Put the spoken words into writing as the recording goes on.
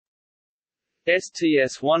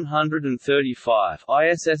STS-135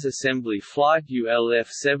 ISS Assembly Flight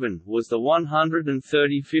ULF-7 was the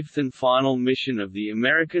 135th and final mission of the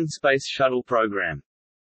American Space Shuttle program.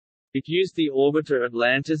 It used the orbiter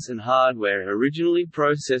Atlantis and hardware originally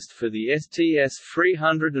processed for the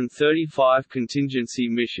STS-335 contingency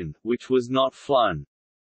mission, which was not flown.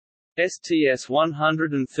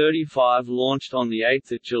 STS-135 launched on 8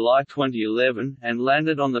 July 2011, and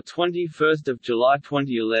landed on 21 July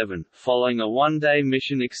 2011, following a one-day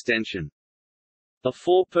mission extension. The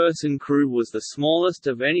four-person crew was the smallest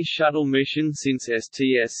of any shuttle mission since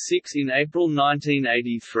STS-6 in April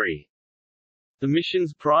 1983. The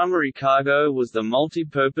mission's primary cargo was the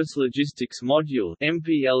Multipurpose Logistics Module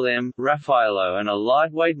 (MPLM), Refueling, and a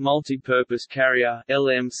lightweight multipurpose carrier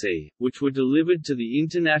 (LMC), which were delivered to the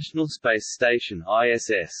International Space Station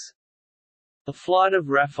 (ISS). The flight of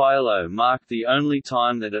Refueling marked the only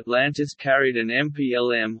time that Atlantis carried an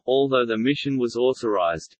MPLM. Although the mission was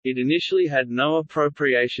authorized, it initially had no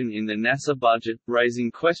appropriation in the NASA budget, raising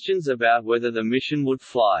questions about whether the mission would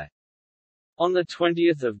fly. On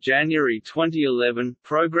 20 January 2011,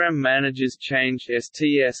 program managers changed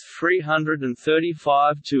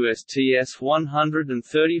STS-335 to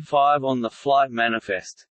STS-135 on the flight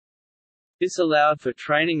manifest. This allowed for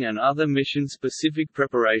training and other mission-specific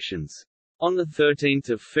preparations. On 13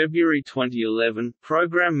 February 2011,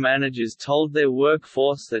 program managers told their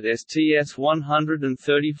workforce that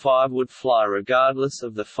STS-135 would fly regardless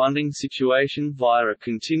of the funding situation via a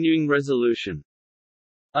continuing resolution.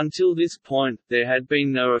 Until this point, there had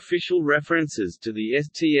been no official references to the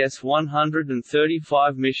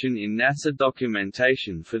STS-135 mission in NASA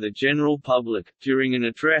documentation for the general public. During an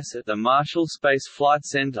address at the Marshall Space Flight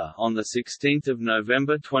Center on 16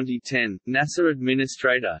 November 2010, NASA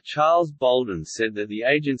Administrator Charles Bolden said that the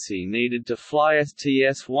agency needed to fly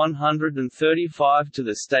STS-135 to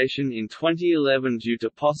the station in 2011 due to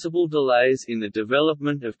possible delays in the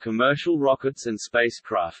development of commercial rockets and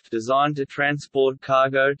spacecraft designed to transport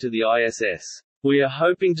cargo to the ISS. We are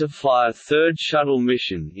hoping to fly a third shuttle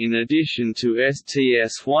mission in addition to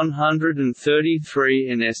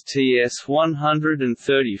STS-133 and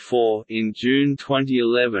STS-134 in June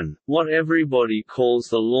 2011, what everybody calls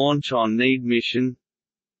the Launch on Need mission.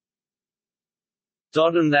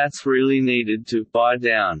 And that's really needed to buy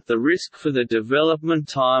down the risk for the development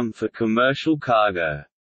time for commercial cargo.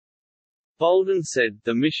 Bolden said,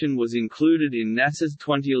 the mission was included in NASA's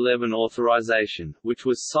 2011 authorization, which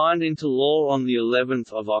was signed into law on the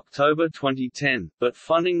 11th of October 2010, but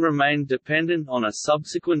funding remained dependent on a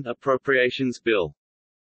subsequent appropriations bill.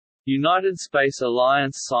 United Space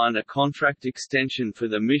Alliance signed a contract extension for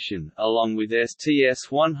the mission, along with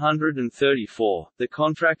STS-134. The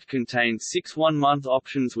contract contained 6 one-month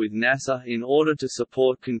options with NASA in order to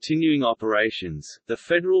support continuing operations. The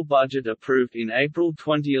federal budget approved in April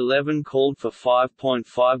 2011 called for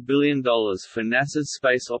 $5.5 billion for NASA's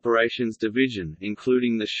Space Operations Division,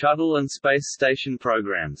 including the Shuttle and Space Station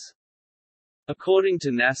programs. According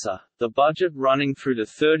to NASA, the budget running through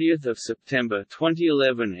 30 September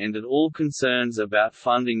 2011 ended all concerns about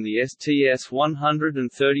funding the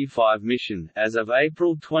STS-135 mission. As of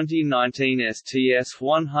April 2019,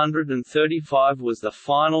 STS-135 was the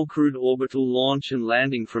final crewed orbital launch and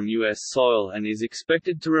landing from U.S. soil and is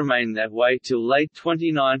expected to remain that way till late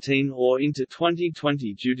 2019 or into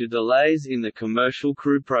 2020 due to delays in the commercial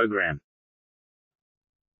crew program.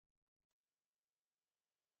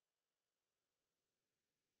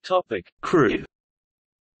 Crew.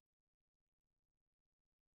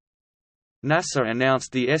 NASA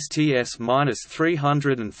announced the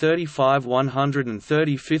STS-335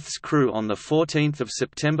 135th crew on 14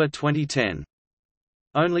 September 2010.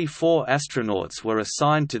 Only 4 astronauts were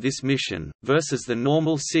assigned to this mission, versus the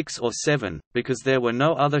normal 6 or 7, because there were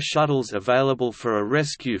no other shuttles available for a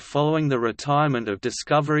rescue following the retirement of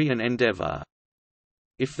Discovery and Endeavour.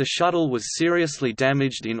 If the shuttle was seriously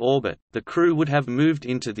damaged in orbit, the crew would have moved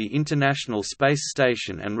into the International Space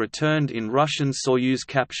Station and returned in Russian Soyuz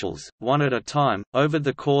capsules, one at a time, over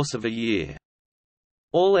the course of a year.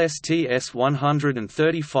 All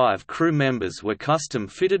STS-135 crew members were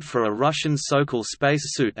custom-fitted for a Russian Sokol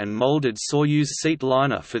spacesuit and molded Soyuz seat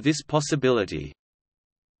liner for this possibility.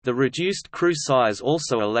 The reduced crew size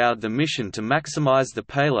also allowed the mission to maximize the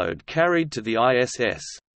payload carried to the ISS.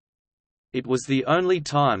 It was the only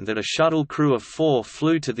time that a shuttle crew of 4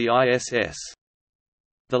 flew to the ISS.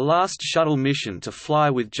 The last shuttle mission to fly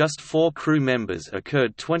with just 4 crew members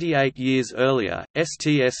occurred 28 years earlier,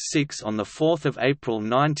 STS-6 on 4 April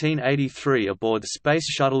 1983 aboard Space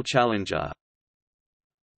Shuttle Challenger.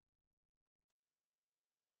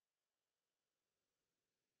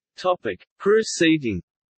 Crew seating.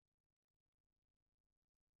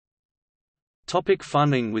 Topic: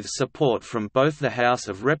 funding. With support from both the House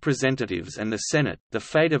of Representatives and the Senate, the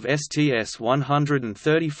fate of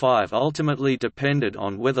STS-135 ultimately depended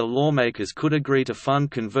on whether lawmakers could agree to fund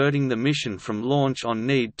converting the mission from launch on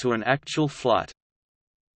need to an actual flight.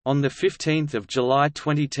 On 15 July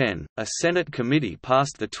 2010, a Senate committee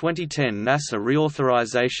passed the 2010 NASA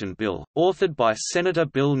Reauthorization Bill, authored by Senator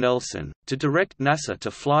Bill Nelson, to direct NASA to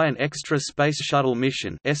fly an extra Space Shuttle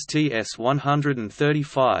mission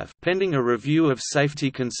STS-135 pending a review of safety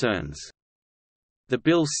concerns. The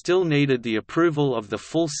bill still needed the approval of the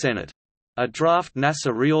full Senate. A draft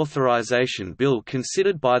NASA reauthorization bill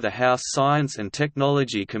considered by the House Science and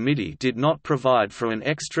Technology Committee did not provide for an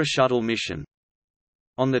extra shuttle mission.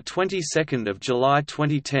 On the 22nd of July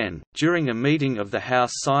 2010, during a meeting of the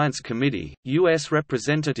House Science Committee, U.S.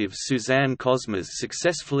 Representative Suzanne Cosmas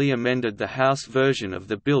successfully amended the House version of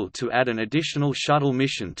the bill to add an additional shuttle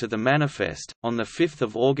mission to the manifest. On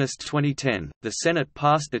 5 August 2010, the Senate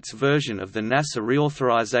passed its version of the NASA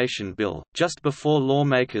reauthorization bill, just before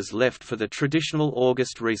lawmakers left for the traditional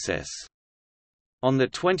August recess. On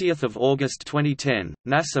 20 August 2010,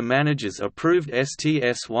 NASA managers approved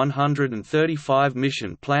STS-135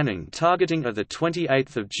 mission planning targeting a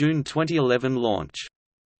 28 June 2011 launch.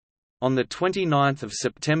 On 29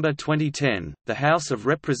 September 2010, the House of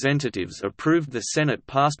Representatives approved the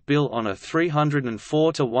Senate-passed bill on a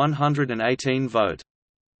 304 to 118 vote.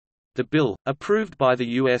 The bill, approved by the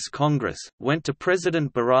U.S. Congress, went to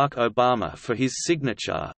President Barack Obama for his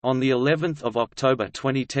signature. On the 11th of October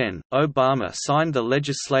 2010, Obama signed the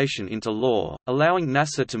legislation into law, allowing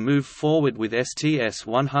NASA to move forward with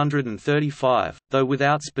STS-135, though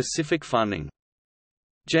without specific funding.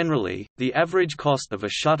 Generally, the average cost of a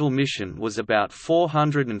shuttle mission was about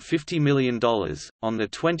 $450 million. On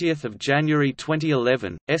 20 January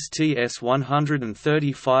 2011,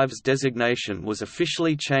 STS-135's designation was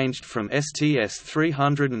officially changed from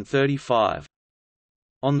STS-335.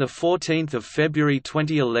 On 14 February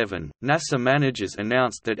 2011, NASA managers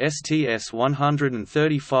announced that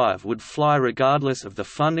STS-135 would fly regardless of the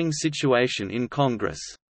funding situation in Congress.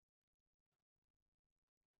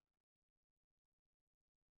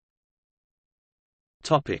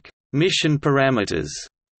 Mission parameters.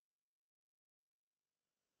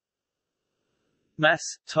 Mass,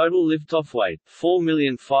 total liftoff weight,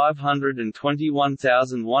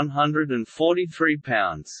 4,521,143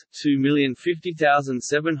 pounds,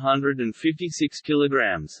 2,050,756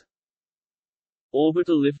 kilograms.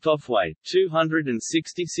 Orbital liftoff weight,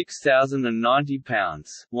 266,090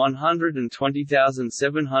 pounds,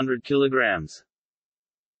 120,700 kilograms.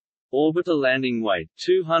 Orbital landing weight,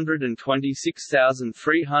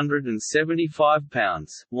 226,375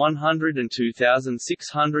 pounds,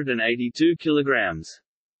 102,682 kilograms.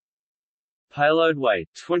 Payload weight,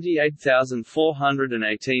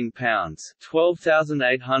 28,418 pounds,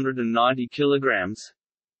 12,890 kilograms.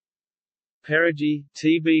 Perigee,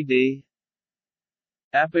 TBD.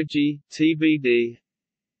 Apogee, TBD.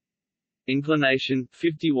 Inclination,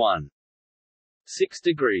 51.6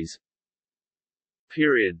 degrees.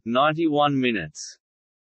 Period, 91 minutes.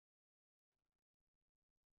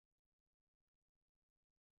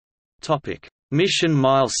 Topic: Mission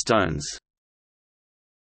milestones.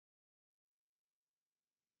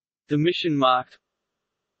 The mission marked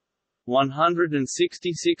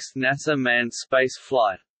 166th NASA manned space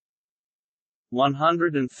flight,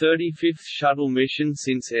 135th shuttle mission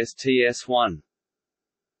since STS-1,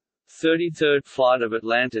 33rd flight of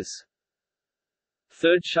Atlantis,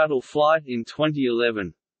 3rd shuttle flight in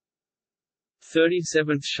 2011,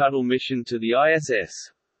 37th shuttle mission to the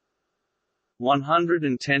ISS,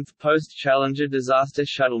 110th post-Challenger disaster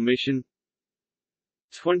shuttle mission,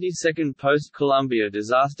 22nd post-Columbia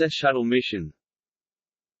disaster shuttle mission,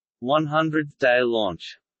 100th day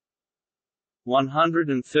launch,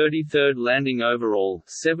 133rd landing overall,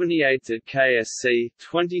 78th at KSC,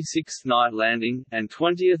 26th night landing, and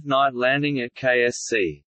 20th night landing at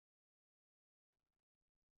KSC.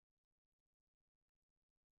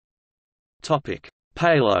 Topic: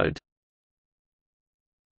 Payload.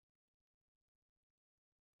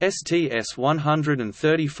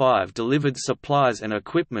 STS-135 delivered supplies and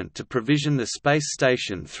equipment to provision the space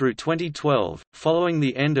station through 2012, following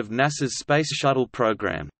the end of NASA's Space Shuttle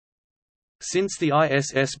program. Since the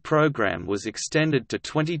ISS program was extended to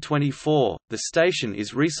 2024, the station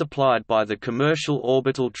is resupplied by the Commercial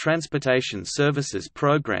Orbital Transportation Services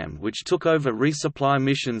program, which took over resupply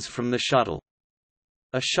missions from the Shuttle.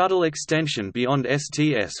 A shuttle extension beyond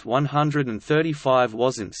STS-135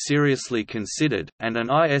 wasn't seriously considered, and an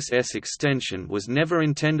ISS extension was never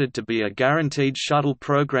intended to be a guaranteed shuttle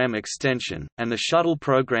program extension, and the shuttle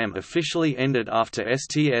program officially ended after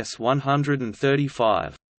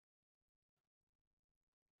STS-135.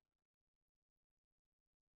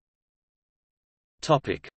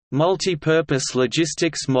 Multipurpose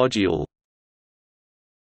Logistics Module.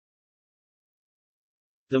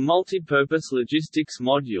 The Multipurpose Logistics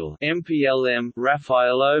Module (MPLM)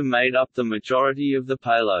 Raffaello made up the majority of the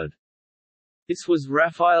payload. This was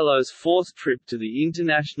Raffaello's fourth trip to the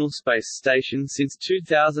International Space Station since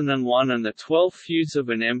 2001 and the 12th use of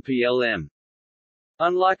an MPLM.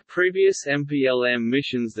 Unlike previous MPLM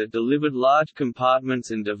missions that delivered large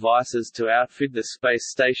compartments and devices to outfit the space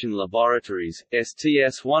station laboratories,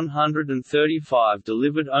 STS-135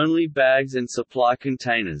 delivered only bags and supply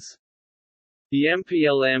containers. The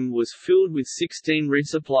MPLM was filled with 16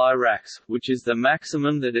 resupply racks, which is the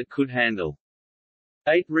maximum that it could handle.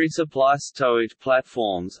 8 resupply stowage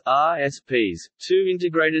platforms (RSPs), 2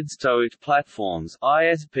 integrated stowage platforms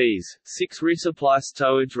 (ISPs), 6 resupply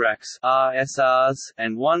stowage racks (RSRs),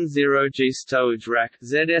 and 1 zero-G stowage rack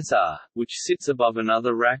 (ZSR), which sits above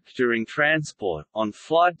another rack during transport. On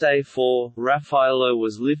Flight Day 4, Raffaello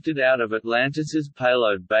was lifted out of Atlantis's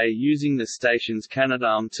payload bay using the station's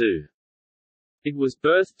Canadarm2. It was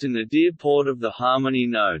berthed in the Deer port of the Harmony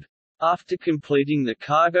node. After completing the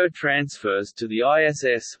cargo transfers to the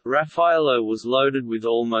ISS, Raffaello was loaded with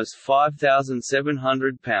almost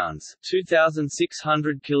 5,700 pounds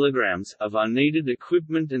 (2,600 kilograms) of unneeded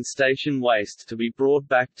equipment and station waste to be brought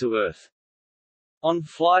back to Earth. On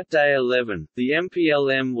Flight Day 11, the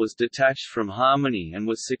MPLM was detached from Harmony and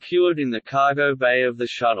was secured in the cargo bay of the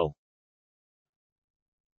shuttle.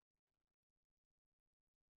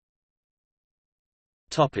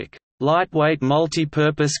 Lightweight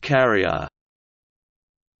multipurpose carrier.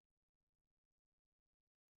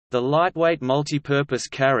 The Lightweight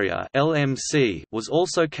Multipurpose Carrier (LMC) was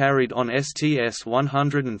also carried on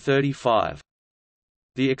STS-135.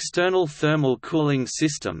 The External Thermal Cooling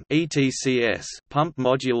System (ETCS) pump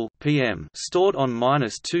module (PM) stored on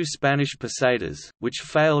 -2 Spanish pesetas, which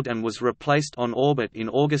failed and was replaced on orbit in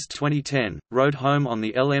August 2010, rode home on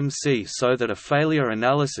the LMC so that a failure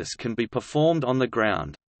analysis can be performed on the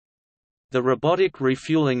ground. The Robotic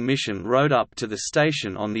Refueling mission rode up to the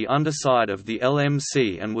station on the underside of the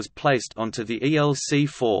LMC and was placed onto the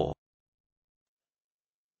ELC-4.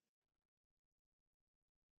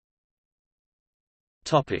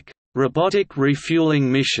 Robotic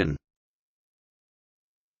Refueling mission.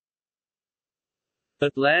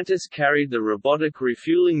 Atlantis carried the Robotic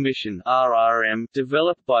Refueling Mission (RRM)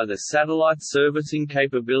 developed by the Satellite Servicing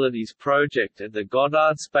Capabilities Project at the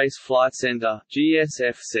Goddard Space Flight Center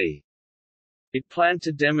 (GSFC). It planned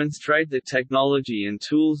to demonstrate the technology and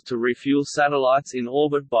tools to refuel satellites in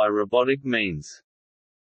orbit by robotic means.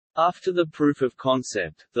 After the proof of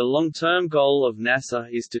concept, the long-term goal of NASA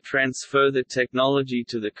is to transfer the technology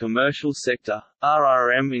to the commercial sector.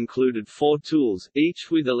 RRM included 4 tools,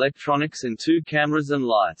 each with electronics and 2 cameras and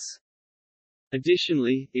lights.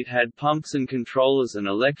 Additionally, it had pumps and controllers and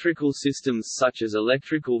electrical systems such as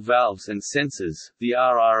electrical valves and sensors. The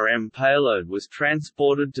RRM payload was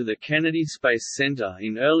transported to the Kennedy Space Center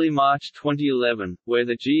in early March 2011, where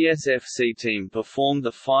the GSFC team performed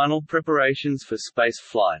the final preparations for space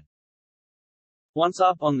flight. Once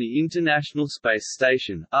up on the International Space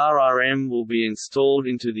Station, RRM will be installed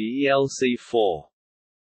into the ELC-4.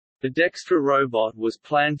 The Dextra robot was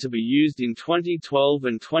planned to be used in 2012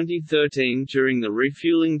 and 2013 during the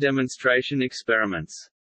refueling demonstration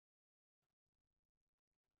experiments.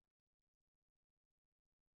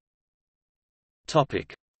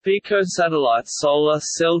 Picosatellite Solar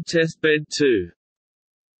Cell Testbed 2.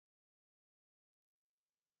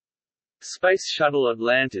 Space Shuttle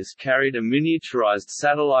Atlantis carried a miniaturized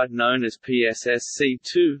satellite known as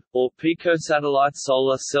PSSC-2, or Picosatellite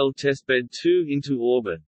Solar Cell Testbed 2, into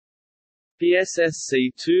orbit.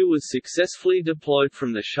 PSSC-2 was successfully deployed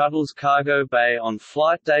from the shuttle's cargo bay on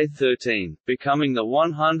Flight Day 13, becoming the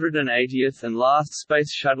 180th and last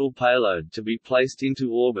Space Shuttle payload to be placed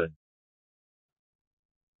into orbit.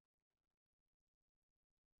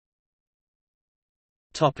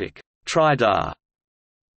 TriDAR.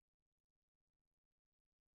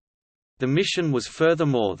 The mission was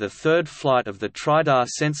furthermore the third flight of the TriDAR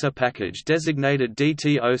sensor package designated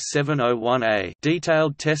DT-0701A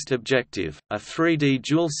Detailed Test Objective, a 3D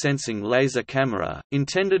dual-sensing laser camera,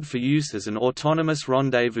 intended for use as an autonomous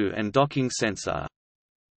rendezvous and docking sensor.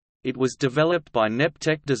 It was developed by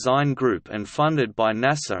Neptec Design Group and funded by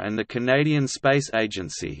NASA and the Canadian Space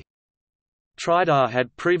Agency. TriDAR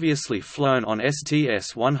had previously flown on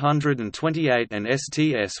STS-128 and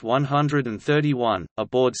STS-131,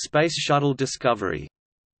 aboard Space Shuttle Discovery.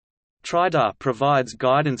 TriDAR provides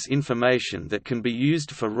guidance information that can be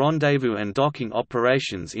used for rendezvous and docking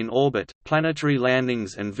operations in orbit, planetary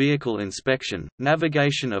landings and vehicle inspection,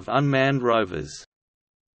 navigation of unmanned rovers.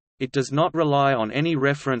 It does not rely on any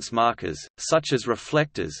reference markers, such as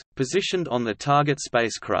reflectors, positioned on the target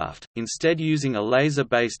spacecraft, instead using a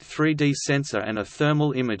laser-based 3D sensor and a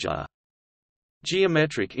thermal imager.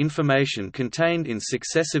 Geometric information contained in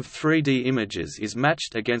successive 3D images is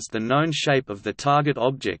matched against the known shape of the target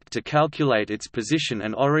object to calculate its position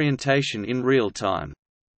and orientation in real time.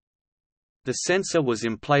 The sensor was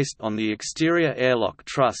emplaced on the exterior airlock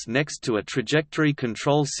truss next to a Trajectory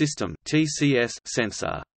Control System (TCS)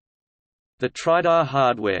 sensor. The TriDAR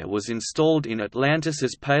hardware was installed in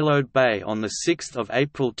Atlantis's Payload Bay on 6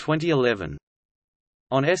 April 2011.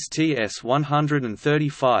 On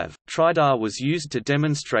STS-135, TriDAR was used to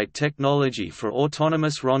demonstrate technology for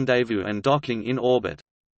autonomous rendezvous and docking in orbit.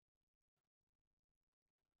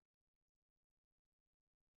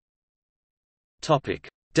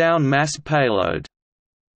 Down mass payload.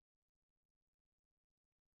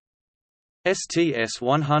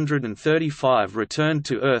 STS-135 returned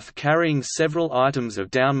to Earth carrying several items of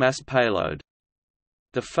downmass payload.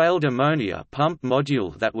 The failed ammonia pump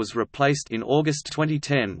module that was replaced in August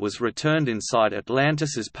 2010 was returned inside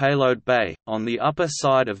Atlantis's Payload Bay, on the upper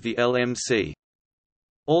side of the LMC.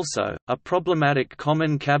 Also, a problematic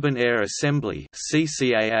Common Cabin Air Assembly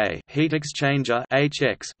 (CCAA) heat exchanger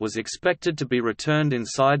 (HX) was expected to be returned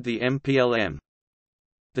inside the MPLM.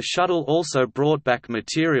 The shuttle also brought back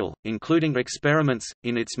material, including experiments,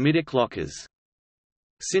 in its MIDIC lockers.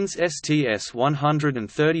 Since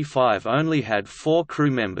STS-135 only had 4 crew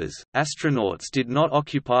members, astronauts did not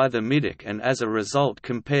occupy the MIDIC, and as a result,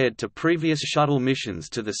 compared to previous shuttle missions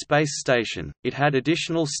to the space station, it had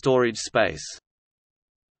additional storage space.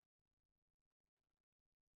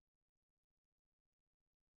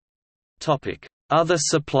 Other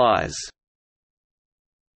supplies.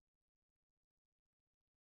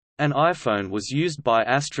 An iPhone was used by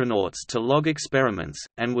astronauts to log experiments,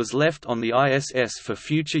 and was left on the ISS for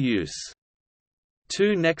future use.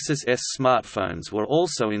 2 Nexus S smartphones were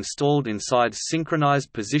also installed inside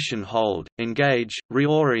synchronized position hold, engage,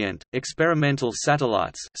 reorient, experimental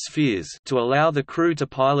satellites spheres to allow the crew to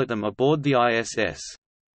pilot them aboard the ISS.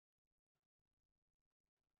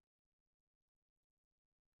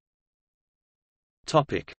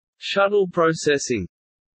 Shuttle processing.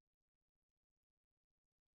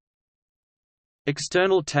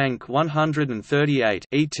 External Tank 138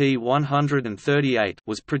 ET-138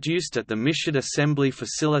 was produced at the Mission Assembly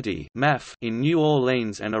Facility (MAF) in New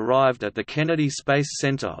Orleans and arrived at the Kennedy Space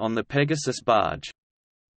Center on the Pegasus barge.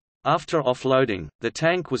 After offloading, the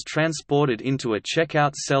tank was transported into a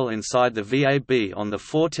checkout cell inside the VAB on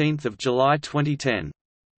 14 July 2010.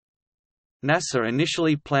 NASA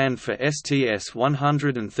initially planned for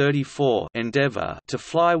STS-134 Endeavour to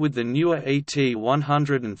fly with the newer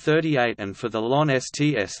ET-138 and for the LON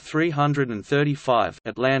STS-335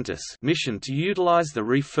 Atlantis mission to utilize the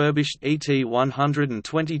refurbished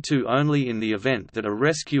ET-122 only in the event that a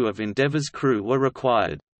rescue of Endeavour's crew were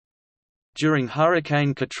required. During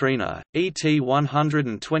Hurricane Katrina,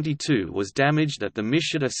 ET-122 was damaged at the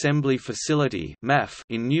Mission Assembly Facility (MAF)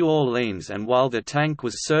 in New Orleans, and while the tank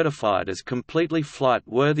was certified as completely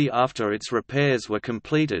flight-worthy after its repairs were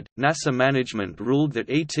completed, NASA management ruled that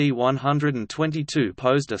ET-122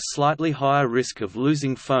 posed a slightly higher risk of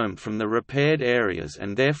losing foam from the repaired areas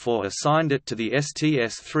and therefore assigned it to the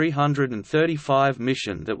STS-335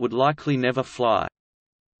 mission that would likely never fly.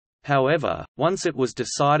 However, once it was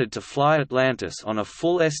decided to fly Atlantis on a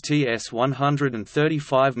full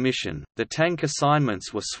STS-135 mission, the tank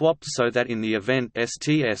assignments were swapped so that in the event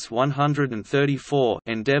STS-134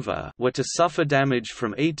 Endeavour were to suffer damage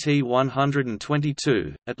from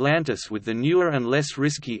ET-122, Atlantis with the newer and less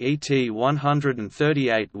risky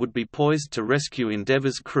ET-138 would be poised to rescue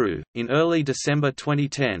Endeavour's crew. In early December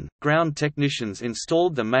 2010, ground technicians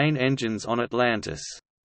installed the main engines on Atlantis.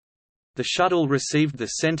 The shuttle received the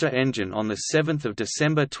center engine on 7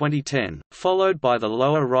 December 2010, followed by the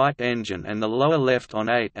lower right engine and the lower left on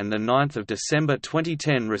 8 and 9 December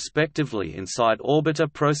 2010 respectively inside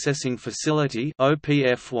Orbiter Processing Facility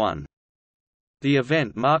 (OPF-1). The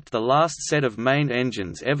event marked the last set of main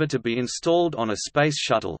engines ever to be installed on a space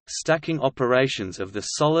shuttle. Stacking operations of the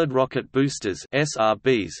solid rocket boosters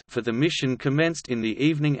 (SRBs) for the mission commenced in the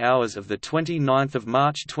evening hours of 29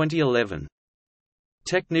 March 2011.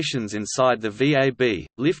 Technicians inside the VAB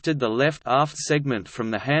lifted the left aft segment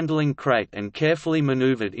from the handling crate and carefully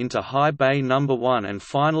maneuvered into High Bay No. 1 and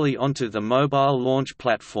finally onto the mobile launch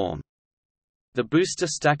platform. The booster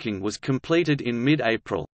stacking was completed in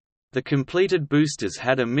mid-April. The completed boosters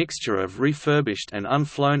had a mixture of refurbished and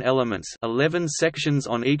unflown elements, 11 sections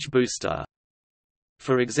on each booster.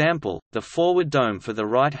 For example, the forward dome for the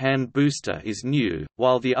right-hand booster is new,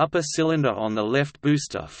 while the upper cylinder on the left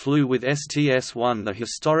booster flew with STS-1, the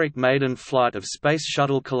historic maiden flight of Space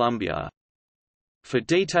Shuttle Columbia. For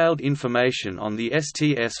detailed information on the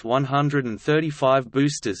STS-135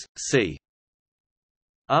 boosters, see.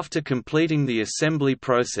 After completing the assembly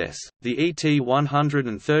process, the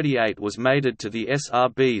ET-138 was mated to the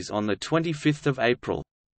SRBs on 25 April.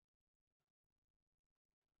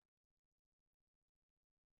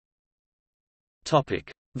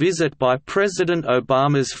 Visit by President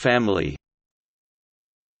Obama's family.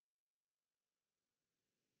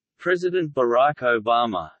 President Barack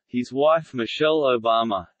Obama, his wife Michelle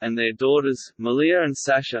Obama, and their daughters, Malia and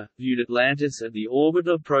Sasha, viewed Atlantis at the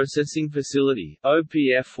Orbiter Processing Facility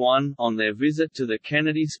 (OPF-1) on their visit to the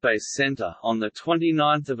Kennedy Space Center on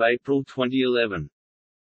 29 April 2011.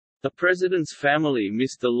 The President's family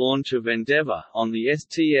missed the launch of Endeavour on the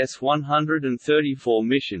STS-134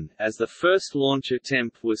 mission, as the first launch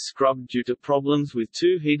attempt was scrubbed due to problems with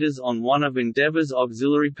two heaters on one of Endeavour's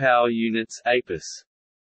auxiliary power units (APUS).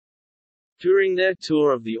 During their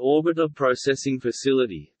tour of the Orbiter Processing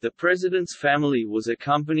Facility, the President's family was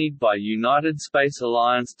accompanied by United Space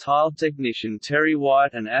Alliance tile technician Terry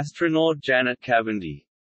White and astronaut Janet Cavendy.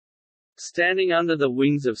 Standing under the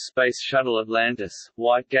wings of Space Shuttle Atlantis,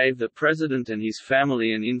 White gave the President and his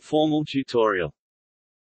family an informal tutorial.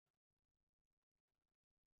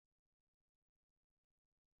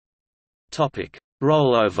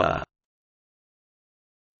 Rollover.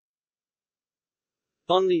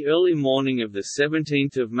 On the early morning of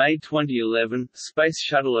 17 May 2011, Space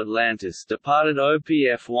Shuttle Atlantis departed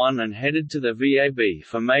OPF-1 and headed to the VAB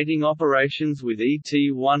for mating operations with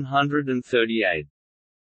ET-138.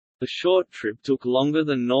 The short trip took longer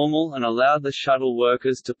than normal and allowed the shuttle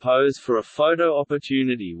workers to pose for a photo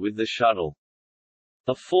opportunity with the shuttle.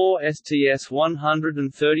 The four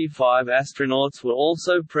STS-135 astronauts were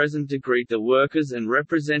also present to greet the workers and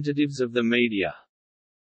representatives of the media.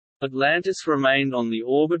 Atlantis remained on the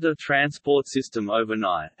Orbiter transport system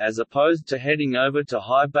overnight, as opposed to heading over to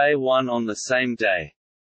High Bay 1 on the same day.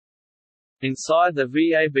 Inside the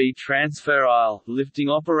VAB transfer aisle, lifting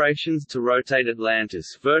operations to rotate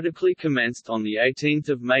Atlantis vertically commenced on 18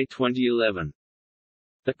 May 2011.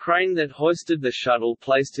 The crane that hoisted the shuttle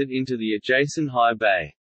placed it into the adjacent high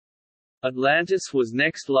bay. Atlantis was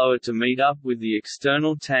next lowered to meet up with the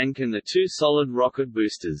external tank and the two solid rocket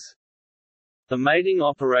boosters. The mating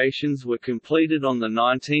operations were completed on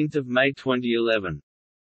 19 May 2011.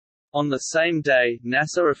 On the same day,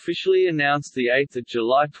 NASA officially announced 8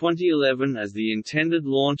 July 2011 as the intended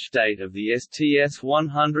launch date of the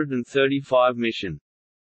STS-135 mission.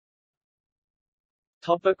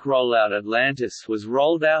 Rollout. Atlantis was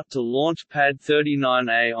rolled out to Launch Pad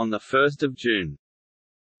 39A on 1 June.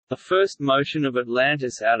 The first motion of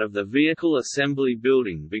Atlantis out of the Vehicle Assembly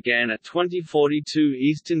Building began at 20:42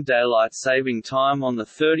 Eastern Daylight Saving Time on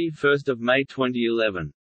 31 May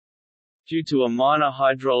 2011. Due to a minor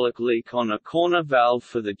hydraulic leak on a corner valve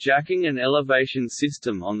for the jacking and elevation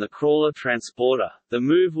system on the crawler transporter, the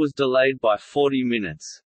move was delayed by 40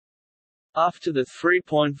 minutes. After the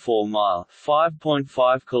 3.4-mile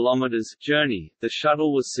 (5.5 kilometers) journey, the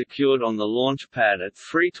shuttle was secured on the launch pad at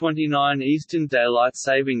 3:29 Eastern Daylight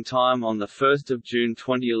Saving Time on 1 June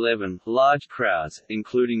 2011. Large crowds,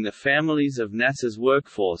 including the families of NASA's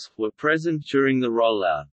workforce, were present during the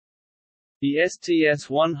rollout. The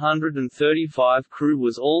STS-135 crew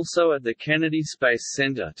was also at the Kennedy Space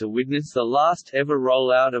Center to witness the last ever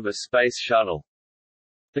rollout of a space shuttle.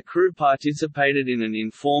 The crew participated in an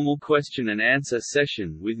informal question-and-answer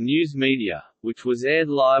session with news media, which was aired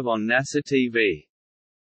live on NASA TV.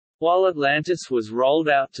 While Atlantis was rolled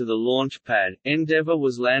out to the launch pad, Endeavour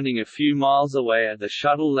was landing a few miles away at the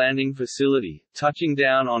shuttle landing facility, touching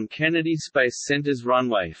down on Kennedy Space Center's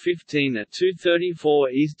runway 15 at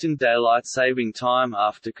 2:34 Eastern Daylight Saving Time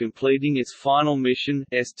after completing its final mission,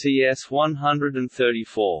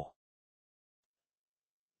 STS-134.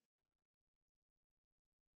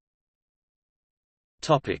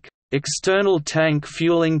 External tank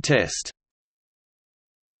fueling test.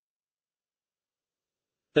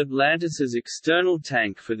 Atlantis's external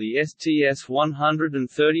tank for the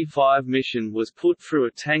STS-135 mission was put through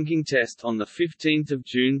a tanking test on 15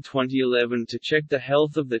 June 2011 to check the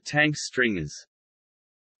health of the tank's stringers.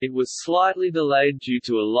 It was slightly delayed due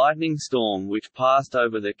to a lightning storm which passed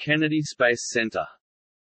over the Kennedy Space Center.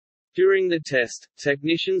 During the test,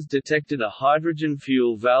 technicians detected a hydrogen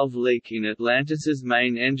fuel valve leak in Atlantis's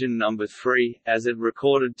main engine number 3, as it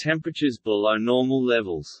recorded temperatures below normal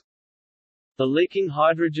levels. The leaking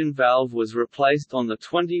hydrogen valve was replaced on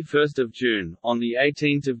 21 June. On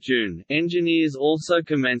 18 June, engineers also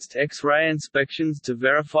commenced X-ray inspections to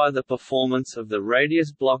verify the performance of the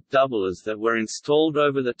radius block doublers that were installed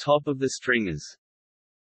over the top of the stringers.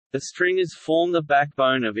 The stringers form the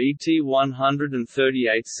backbone of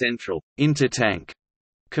ET-138 Central intertank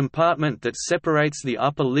compartment that separates the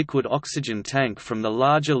upper liquid oxygen tank from the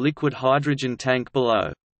larger liquid hydrogen tank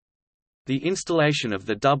below. The installation of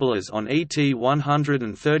the doublers on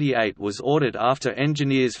ET-138 was ordered after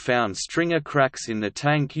engineers found stringer cracks in the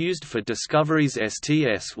tank used for Discovery's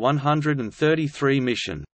STS-133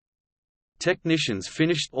 mission. Technicians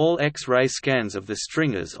finished all X-ray scans of the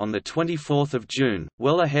stringers on 24 June,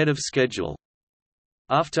 well ahead of schedule.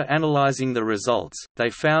 After analyzing the results,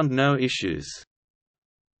 they found no issues.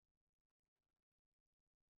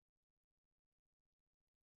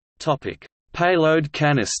 Payload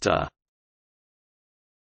canister.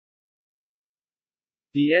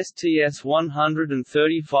 The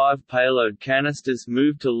STS-135 payload canisters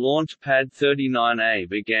move to Launch Pad 39A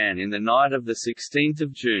began in the night of 16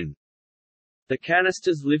 June. The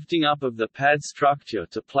canisters lifting up of the pad structure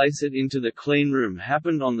to place it into the cleanroom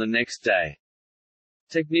happened on the next day.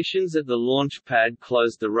 Technicians at the launch pad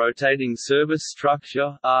closed the rotating service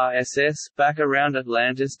structure (RSS) back around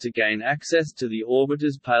Atlantis to gain access to the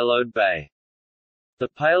orbiter's payload bay. The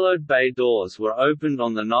payload bay doors were opened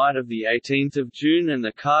on the night of 18 June and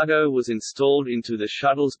the cargo was installed into the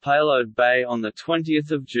shuttle's payload bay on 20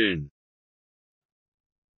 June.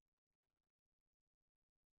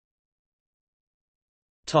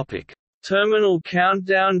 Terminal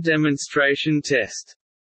countdown demonstration test.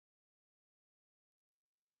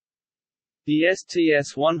 The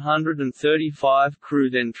STS-135 crew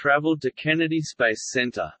then traveled to Kennedy Space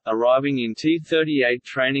Center, arriving in T-38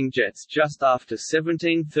 training jets just after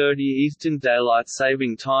 17:30 Eastern Daylight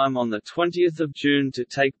Saving Time on 20 June to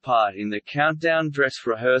take part in the countdown dress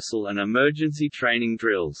rehearsal and emergency training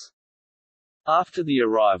drills. After the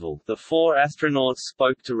arrival, the 4 astronauts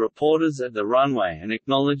spoke to reporters at the runway and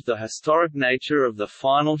acknowledged the historic nature of the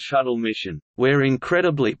final shuttle mission. "We're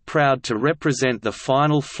incredibly proud to represent the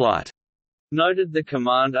final flight," noted the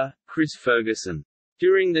commander, Chris Ferguson.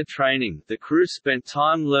 During the training, the crew spent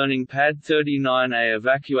time learning Pad 39A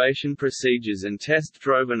evacuation procedures and test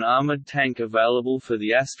drove an armored tank available for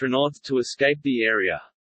the astronauts to escape the area.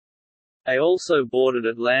 They also boarded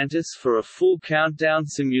Atlantis for a full countdown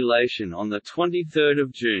simulation on 23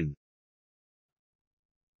 June.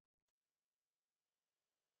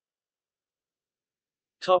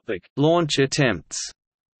 Launch attempts.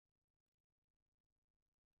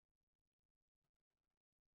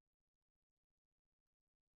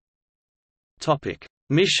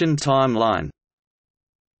 Mission timeline.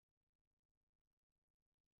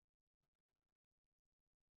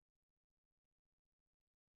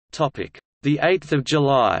 The 8th of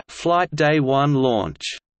July, Flight Day 1 launch.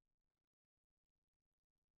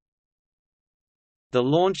 The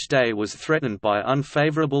launch day was threatened by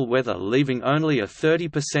unfavorable weather, leaving only a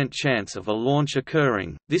 30% chance of a launch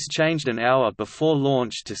occurring. This changed an hour before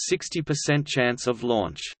launch to 60% chance of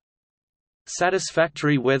launch.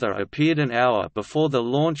 Satisfactory weather appeared an hour before the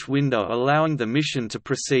launch window, allowing the mission to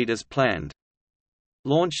proceed as planned.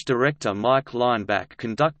 Launch Director Mike Lineback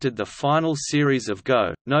conducted the final series of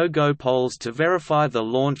go, no-go polls to verify the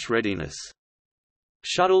launch readiness.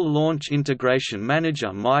 Shuttle Launch Integration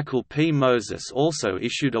Manager Michael P. Moses also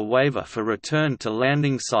issued a waiver for return to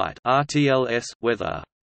landing site (RTLS) weather.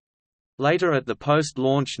 Later at the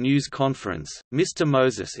post-launch news conference, Mr.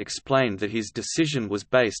 Moses explained that his decision was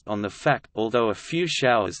based on the fact although a few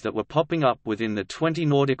showers that were popping up within the 20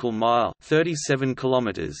 nautical mile (37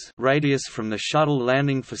 kilometers) radius from the shuttle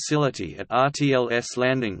landing facility at RTLS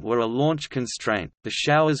landing were a launch constraint, the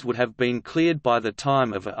showers would have been cleared by the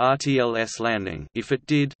time of a RTLS landing if it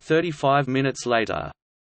did 35 minutes later.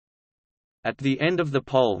 At the end of the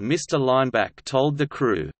poll, Mr. Lineback told the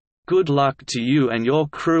crew, "Good luck to you and your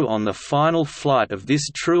crew on the final flight of this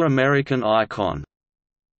true American icon.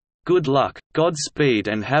 Good luck, Godspeed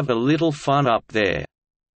and have a little fun up there."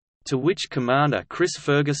 To which Commander Chris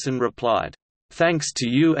Ferguson replied, "Thanks to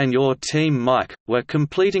you and your team, Mike, we're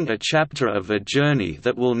completing a chapter of a journey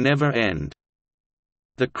that will never end.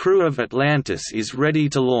 The crew of Atlantis is ready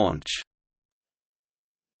to launch."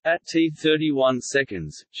 At T31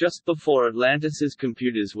 seconds, just before Atlantis's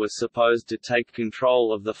computers were supposed to take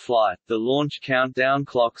control of the flight, the launch countdown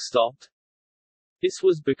clock stopped. This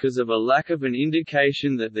was because of a lack of an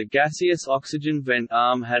indication that the gaseous oxygen vent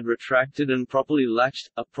arm had retracted and properly latched,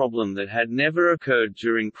 a problem that had never occurred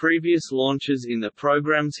during previous launches in the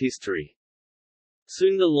program's history.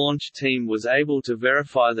 Soon the launch team was able to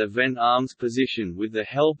verify the vent arm's position with the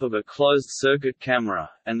help of a closed-circuit camera,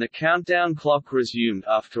 and the countdown clock resumed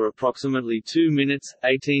after approximately 2 minutes,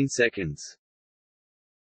 18 seconds.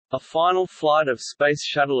 A final flight of Space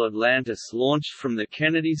Shuttle Atlantis launched from the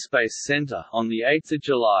Kennedy Space Center on 8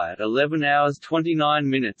 July at 11 hours 29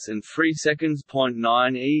 minutes and 3 seconds.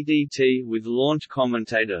 9 EDT with launch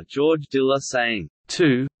commentator George Diller saying,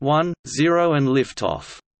 2, 1, 0 and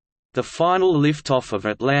liftoff. The final liftoff of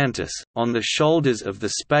Atlantis, on the shoulders of the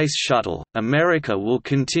Space Shuttle, America will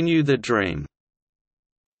continue the dream.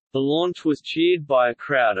 The launch was cheered by a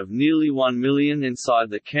crowd of nearly 1 million inside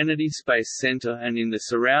the Kennedy Space Center and in the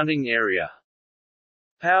surrounding area.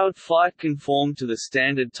 Powered flight conformed to the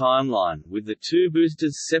standard timeline, with the two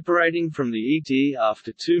boosters separating from the ET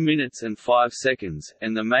after 2 minutes and 5 seconds,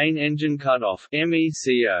 and the main engine cutoff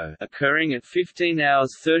 (MECO) occurring at 15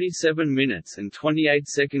 hours 37 minutes and 28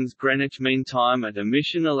 seconds Greenwich Mean Time at a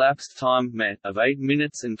mission elapsed time (MET) of 8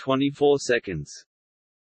 minutes and 24 seconds.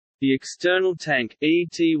 The external tank,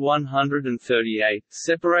 ET-138,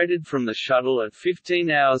 separated from the shuttle at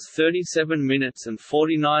 15 hours 37 minutes and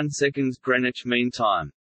 49 seconds Greenwich Mean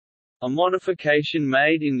Time. A modification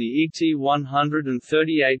made in the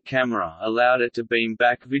ET-138 camera allowed it to beam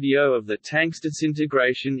back video of the tank's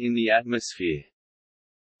disintegration in the atmosphere.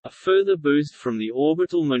 A further boost from the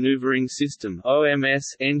Orbital Maneuvering System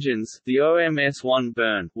 (OMS) engines, the OMS-1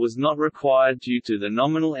 burn, was not required due to the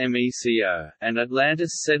nominal MECO, and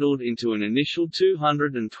Atlantis settled into an initial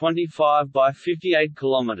 225 by 58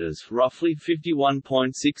 km roughly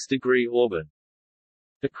 51.6-degree orbit.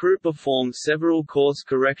 The crew performed several course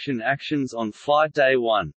correction actions on flight day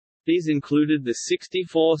 1. These included the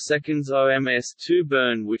 64 seconds OMS-2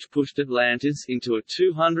 burn, which pushed Atlantis into a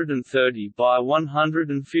 230 by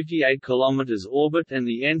 158 km orbit, and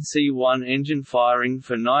the NC-1 engine firing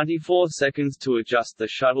for 94 seconds to adjust the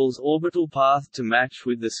shuttle's orbital path to match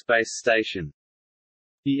with the space station.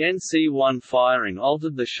 The NC-1 firing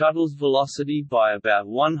altered the shuttle's velocity by about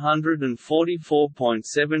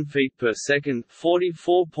 144.7 feet per second,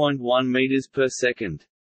 44.1 meters per second.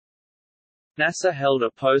 NASA held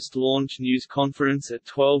a post-launch news conference at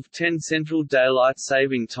 12:10 Central Daylight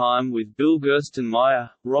Saving Time with Bill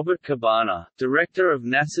Gerstenmaier, Robert Cabana, director of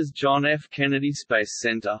NASA's John F. Kennedy Space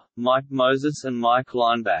Center, Mike Moses and Mike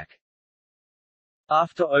Lineback.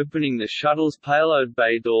 After opening the shuttle's payload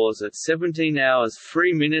bay doors at 17 hours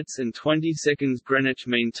 3 minutes and 20 seconds Greenwich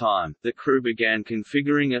Mean Time, the crew began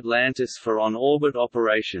configuring Atlantis for on-orbit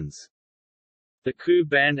operations. The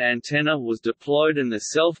Ku-band antenna was deployed and the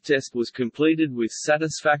self-test was completed with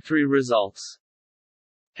satisfactory results.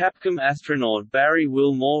 Capcom astronaut Barry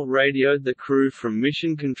Wilmore radioed the crew from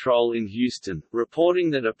Mission Control in Houston, reporting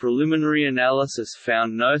that a preliminary analysis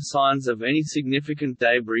found no signs of any significant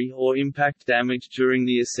debris or impact damage during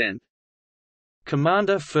the ascent.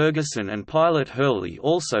 Commander Ferguson and pilot Hurley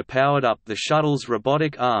also powered up the shuttle's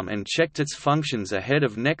robotic arm and checked its functions ahead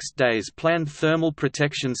of next day's planned thermal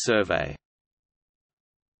protection survey.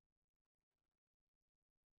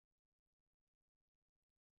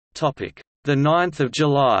 The 9th of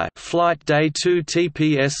July, Flight Day 2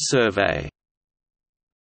 TPS survey.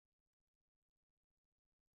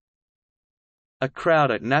 A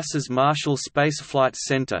crowd at NASA's Marshall Space Flight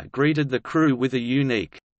Center greeted the crew with a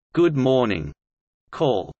unique, "Good morning"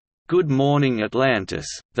 call. "Good morning Atlantis,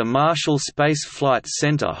 the Marshall Space Flight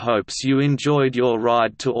Center hopes you enjoyed your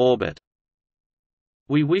ride to orbit.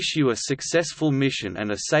 We wish you a successful mission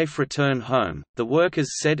and a safe return home," the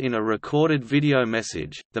workers said in a recorded video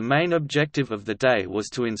message. The main objective of the day was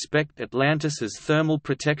to inspect Atlantis's thermal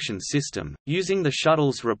protection system, using the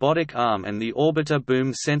shuttle's robotic arm and the Orbiter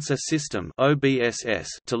Boom Sensor System (OBSS)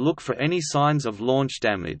 to look for any signs of launch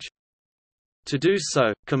damage. To do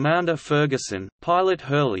so, Commander Ferguson, pilot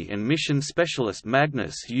Hurley and mission specialist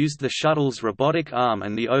Magnus used the shuttle's robotic arm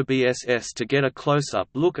and the OBSS to get a close-up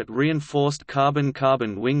look at reinforced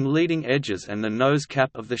carbon-carbon wing leading edges and the nose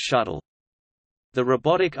cap of the shuttle. The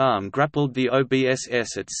robotic arm grappled the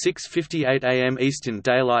OBSS at 6:58 a.m. Eastern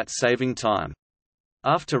Daylight Saving Time.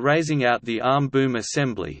 After raising out the arm boom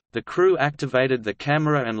assembly, the crew activated the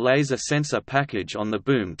camera and laser sensor package on the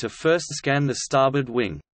boom to first scan the starboard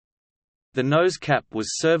wing. The nose cap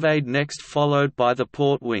was surveyed next, followed by the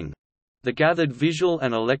port wing. The gathered visual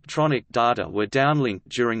and electronic data were downlinked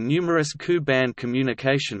during numerous Ku-band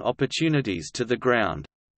communication opportunities to the ground.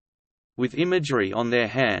 With imagery on their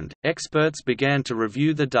hand, experts began to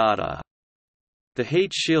review the data. The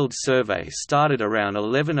heat shield survey started around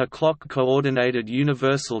 11 o'clock Coordinated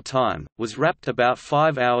Universal Time, was wrapped about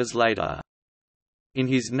 5 hours later. In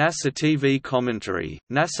his NASA TV commentary,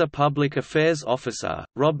 NASA Public Affairs Officer,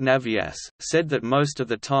 Rob Navias, said that most of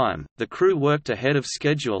the time, the crew worked ahead of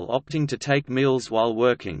schedule, opting to take meals while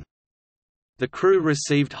working. The crew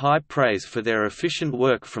received high praise for their efficient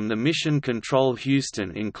work from the Mission Control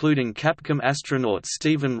Houston, including Capcom astronaut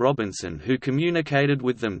Stephen Robinson, who communicated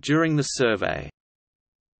with them during the survey.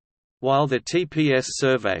 While the TPS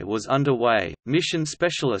survey was underway, mission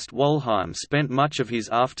specialist Wolheim spent much of his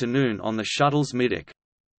afternoon on the shuttle's middeck.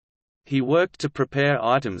 He worked to prepare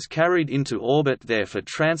items carried into orbit there for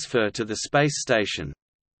transfer to the space station.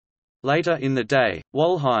 Later in the day,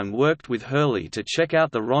 Wolheim worked with Hurley to check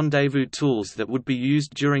out the rendezvous tools that would be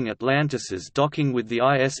used during Atlantis's docking with the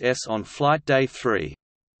ISS on Flight Day 3.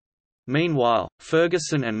 Meanwhile,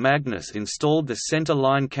 Ferguson and Magnus installed the center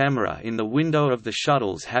line camera in the window of the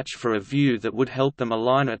shuttle's hatch for a view that would help them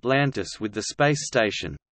align Atlantis with the space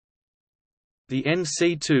station. The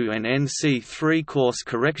NC-2 and NC-3 course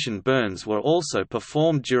correction burns were also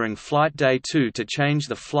performed during Flight Day 2 to change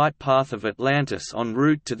the flight path of Atlantis en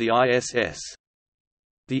route to the ISS.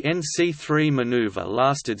 The NC-3 maneuver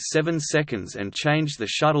lasted 7 seconds and changed the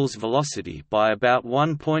shuttle's velocity by about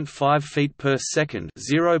 1.5 feet per second,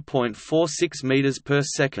 0.46 meters per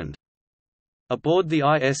second. Aboard the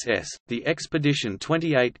ISS, the Expedition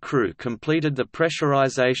 28 crew completed the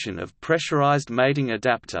pressurization of Pressurized Mating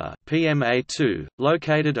Adapter (PMA-2),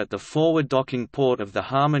 located at the forward docking port of the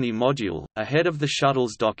Harmony module, ahead of the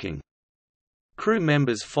shuttle's docking. Crew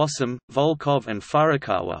members Fossum, Volkov and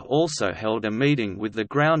Furukawa also held a meeting with the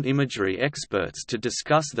ground imagery experts to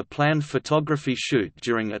discuss the planned photography shoot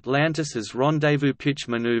during Atlantis's Rendezvous Pitch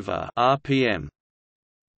Maneuver (RPM).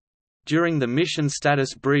 During the mission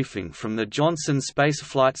status briefing from the Johnson Space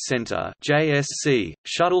Flight Center (JSC),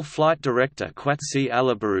 Shuttle Flight Director Kwatsi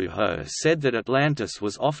Alabaruho said that Atlantis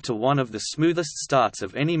was off to one of the smoothest starts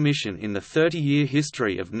of any mission in the 30-year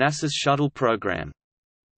history of NASA's shuttle program.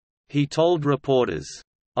 He told reporters,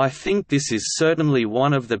 "I think this is certainly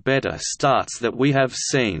one of the better starts that we have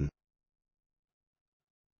seen."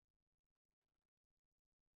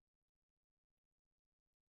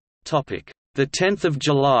 The 10th of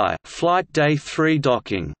July, Flight Day 3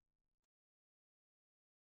 docking.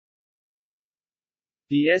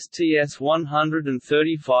 The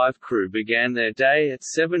STS-135 crew began their day at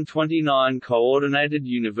 7:29 Coordinated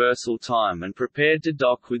Universal Time and prepared to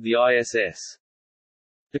dock with the ISS.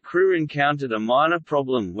 The crew encountered a minor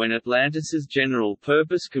problem when Atlantis's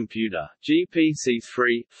general-purpose computer,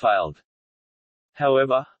 GPC-3, failed.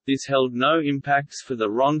 However, this held no impacts for the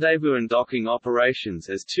rendezvous and docking operations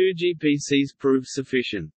as 2 GPCs proved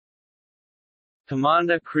sufficient.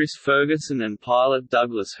 Commander Chris Ferguson and pilot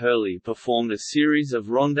Douglas Hurley performed a series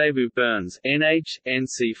of rendezvous burns NH,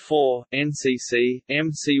 NC-4, NCC,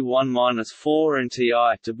 MC-1-4 and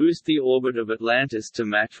TI to boost the orbit of Atlantis to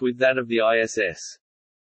match with that of the ISS.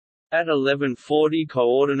 At 11:40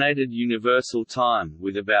 Coordinated Universal Time,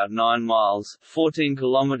 with about 9 miles (14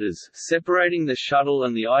 kilometers) separating the shuttle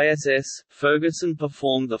and the ISS, Ferguson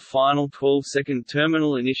performed the final 12-second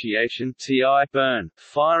terminal initiation (TI) burn,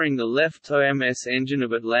 firing the left OMS engine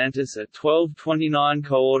of Atlantis at 12:29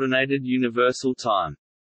 Coordinated Universal Time.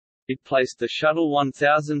 It placed the shuttle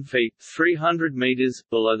 1,000 feet (300 meters)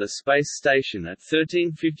 below the space station at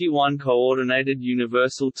 13:51 Coordinated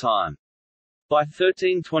Universal Time. By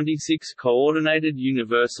 13:26 Coordinated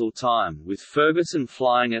Universal Time, with Ferguson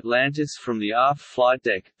flying Atlantis from the aft flight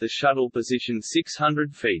deck, the shuttle positioned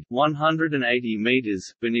 600 feet (180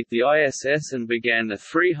 meters) beneath the ISS and began the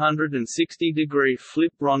 360-degree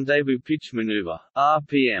flip rendezvous pitch maneuver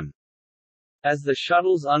 (RPM). As the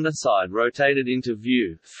shuttle's underside rotated into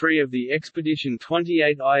view, 3 of the Expedition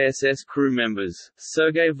 28 ISS crew members,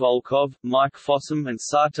 Sergei Volkov, Mike Fossum and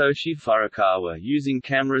Satoshi Furukawa, using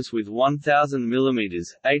cameras with 1000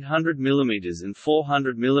 mm, 800 mm and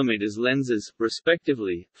 400 mm lenses,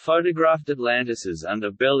 respectively, photographed Atlantis's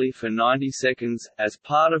underbelly for 90 seconds, as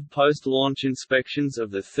part of post-launch inspections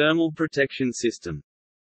of the thermal protection system.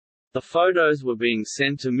 The photos were being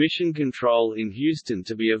sent to Mission Control in Houston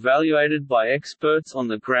to be evaluated by experts on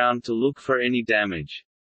the ground to look for any damage.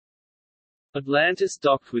 Atlantis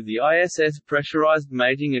docked with the ISS Pressurized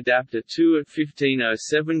Mating Adapter 2 at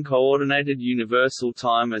 15:07 Coordinated Universal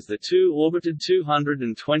Time as the two orbited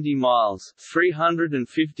 220 miles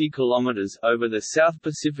 (350 kilometers) over the South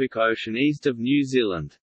Pacific Ocean east of New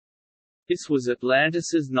Zealand. This was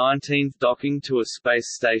Atlantis's 19th docking to a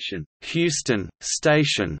space station. Houston,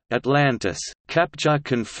 station, Atlantis, capture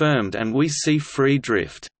confirmed and we see free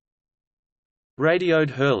drift.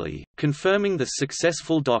 Radioed Hurley, confirming the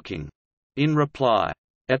successful docking. In reply,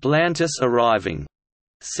 Atlantis arriving,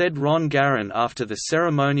 said Ron Garan after the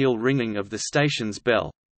ceremonial ringing of the station's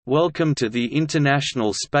bell. Welcome to the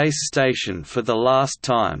International Space Station for the last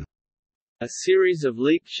time. A series of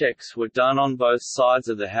leak checks were done on both sides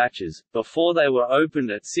of the hatches, before they were opened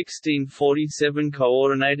at 16:47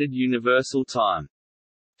 Coordinated Universal Time.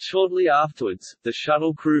 Shortly afterwards, the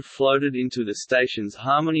shuttle crew floated into the station's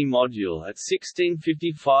Harmony module at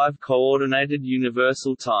 16:55 Coordinated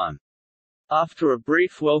Universal Time. After a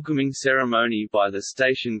brief welcoming ceremony by the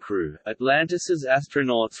station crew, Atlantis's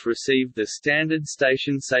astronauts received the standard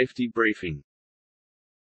station safety briefing.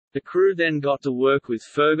 The crew then got to work with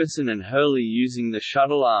Ferguson and Hurley using the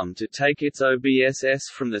shuttle arm to take its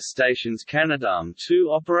OBSS from the station's Canadarm2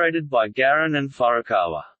 operated by Garan and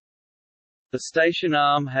Furukawa. The station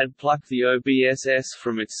arm had plucked the OBSS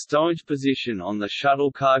from its stowage position on the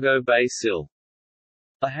shuttle cargo bay sill.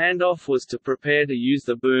 The handoff was to prepare to use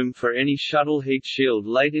the boom for any shuttle heat shield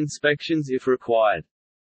late inspections if required.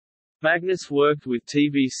 Magnus worked with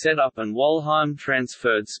TV setup and Walheim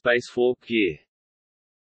transferred spacewalk gear.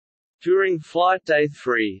 During Flight Day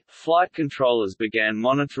 3, flight controllers began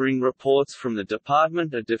monitoring reports from the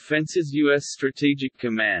Department of Defense's U.S. Strategic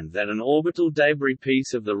Command that an orbital debris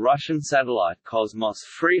piece of the Russian satellite Cosmos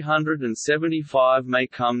 375 may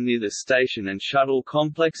come near the station and shuttle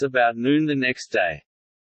complex about noon the next day.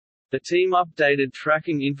 The team updated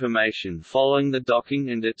tracking information following the docking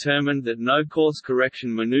and determined that no course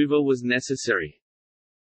correction maneuver was necessary.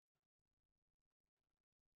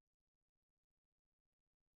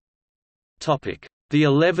 The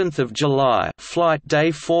 11th of July, Flight Day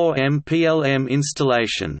 4 MPLM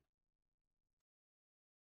installation.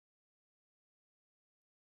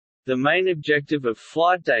 The main objective of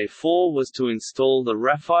Flight Day 4 was to install the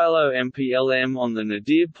Raffaello MPLM on the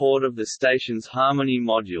nadir port of the station's Harmony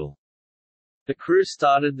module. The crew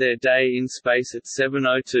started their day in space at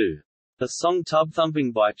 7:02. The song Tub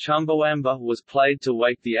Thumping by Chumbawamba was played to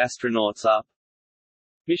wake the astronauts up.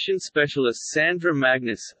 Mission specialist Sandra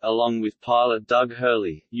Magnus, along with pilot Doug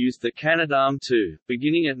Hurley, used the Canadarm2,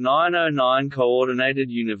 beginning at 9:09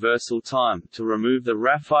 Coordinated Universal Time, to remove the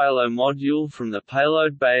Raffaello module from the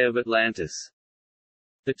payload bay of Atlantis.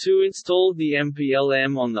 The two installed the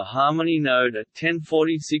MPLM on the Harmony node at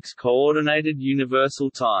 10:46 Coordinated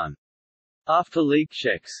Universal Time. After leak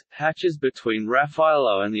checks, hatches between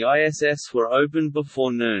Raffaello and the ISS were opened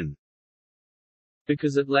before noon.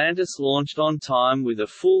 Because Atlantis launched on time with a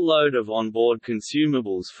full load of onboard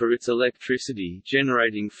consumables for its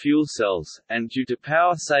electricity-generating fuel cells, and due to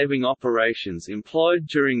power-saving operations employed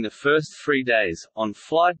during the first 3 days, on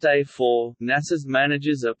Flight Day 4, NASA's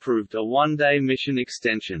managers approved a one-day mission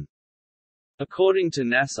extension. According to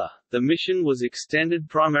NASA, the mission was extended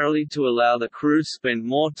primarily to allow the crew spend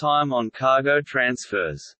more time on cargo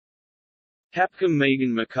transfers. Capcom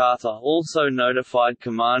Megan MacArthur also notified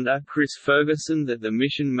Commander Chris Ferguson that the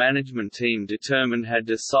mission management team determined had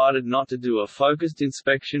decided not to do a focused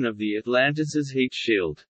inspection of the Atlantis's heat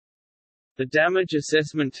shield. The damage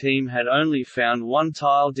assessment team had only found one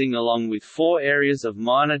tile ding along with 4 areas of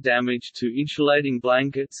minor damage to insulating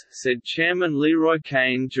blankets, said Chairman Leroy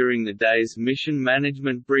Kane during the day's mission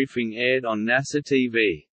management briefing aired on NASA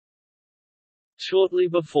TV. Shortly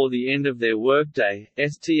before the end of their workday,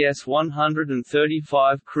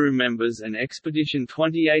 STS-135 crew members and Expedition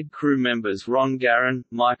 28 crew members Ron Garan,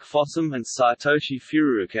 Mike Fossum and Satoshi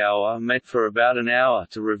Furukawa met for about an hour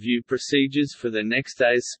to review procedures for the next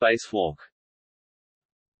day's spacewalk.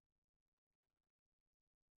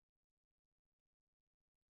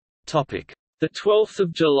 The 12th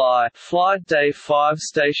of July, Flight Day 5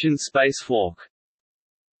 Station Spacewalk.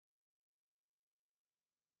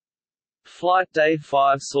 Flight Day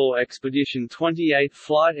 5 saw Expedition 28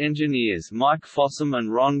 flight engineers Mike Fossum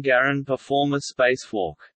and Ron Garan perform a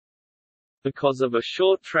spacewalk. Because of a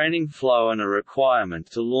short training flow and a requirement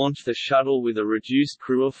to launch the shuttle with a reduced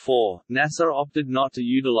crew of 4, NASA opted not to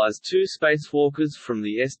utilize 2 spacewalkers from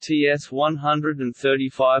the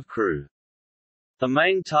STS-135 crew. The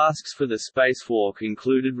main tasks for the spacewalk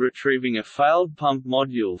included retrieving a failed pump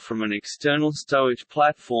module from an external stowage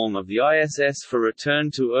platform of the ISS for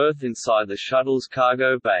return to Earth inside the shuttle's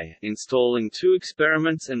cargo bay, installing 2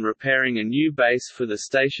 experiments and repairing a new base for the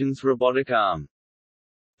station's robotic arm.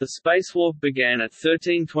 The spacewalk began at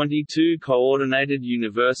 13:22 Coordinated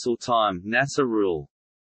Universal Time, NASA rule.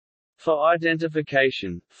 For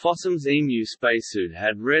identification, Fossum's Emu spacesuit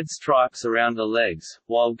had red stripes around the legs,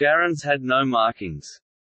 while Garen's had no markings.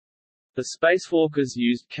 The spacewalkers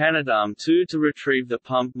used Canadarm2 to retrieve the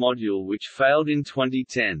pump module, which failed in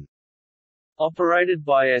 2010. Operated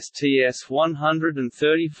by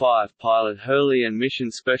STS-135 pilot Hurley and mission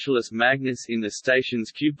specialist Magnus in the station's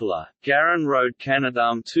cupola, Garen rode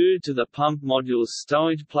Canadarm2 to the pump module's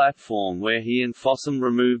stowage platform where he and Fossum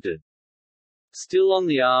removed it. Still on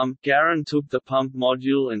the arm, Garen took the pump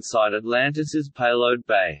module inside Atlantis's payload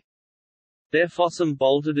bay. There Fossum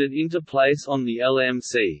bolted it into place on the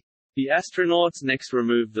LMC. The astronauts next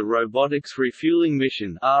removed the Robotic's Refueling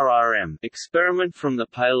Mission (RRM) experiment from the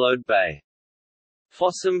payload bay.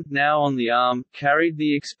 Fossum, now on the arm, carried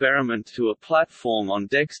the experiment to a platform on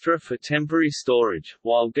Dextra for temporary storage,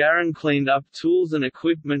 while Garen cleaned up tools and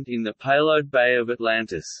equipment in the payload bay of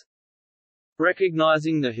Atlantis.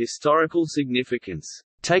 Recognizing the historical significance,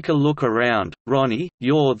 "Take a look around, Ronnie,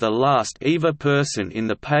 you're the last EVA person in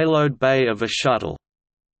the payload bay of a shuttle,"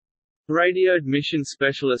 radioed mission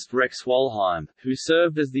specialist Rex Walheim, who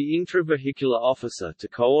served as the intravehicular officer to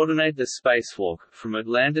coordinate the spacewalk, from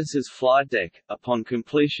Atlantis's flight deck. Upon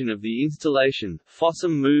completion of the installation,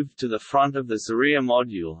 Fossum moved to the front of the Zarya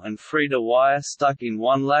module and freed a wire stuck in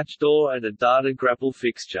one latch door at a data grapple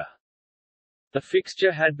fixture. The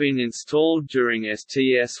fixture had been installed during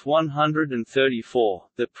STS-134,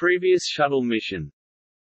 the previous shuttle mission.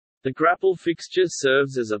 The grapple fixture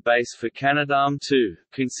serves as a base for Canadarm2,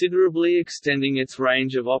 considerably extending its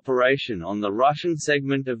range of operation on the Russian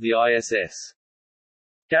segment of the ISS.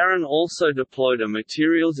 Garen also deployed a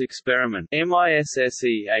materials experiment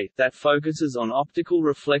MISSE-8 that focuses on optical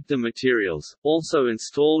reflector materials, also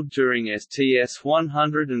installed during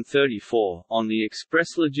STS-134, on the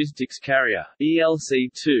Express Logistics Carrier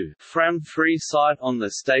ELC-2 FRAM-3 site on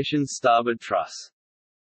the station's starboard truss.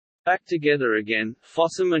 Back together again,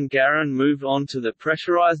 Fossum and Garen moved on to the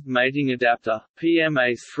Pressurized Mating Adapter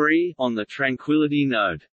PMA-3 on the Tranquility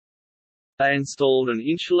node. They installed an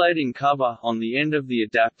insulating cover on the end of the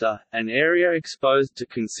adapter, an area exposed to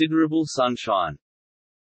considerable sunshine.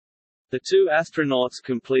 The two astronauts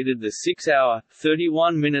completed the 6-hour,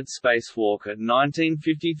 31-minute spacewalk at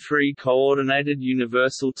 1953 Coordinated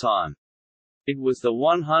Universal Time. It was the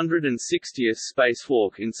 160th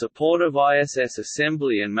spacewalk in support of ISS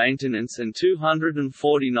assembly and maintenance and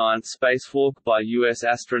 249th spacewalk by U.S.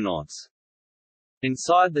 astronauts.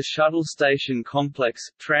 Inside the shuttle station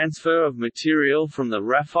complex, transfer of material from the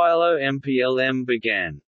Raffaello MPLM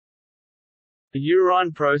began. A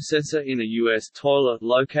urine processor in a U.S. toilet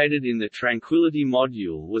located in the Tranquility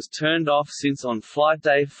module was turned off since on Flight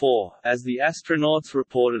Day 4, as the astronauts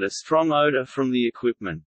reported a strong odor from the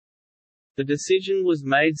equipment. The decision was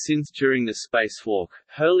made since during the spacewalk,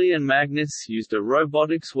 Hurley and Magnus used a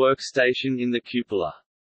robotics workstation in the cupola.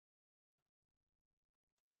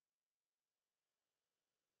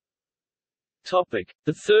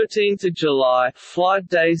 The 13th of July, Flight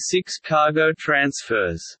Day 6 cargo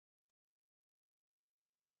transfers.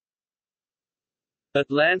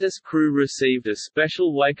 Atlantis crew received a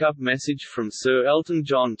special wake-up message from Sir Elton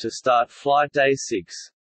John to start Flight Day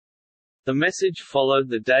 6. The message followed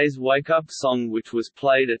the day's wake-up song, which was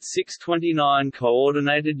played at 6:29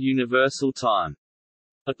 Coordinated Universal Time.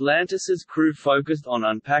 Atlantis's crew focused on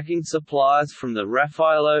unpacking supplies from the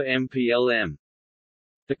Raffaello MPLM.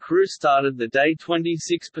 The crew started the day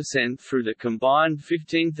 26% through the combined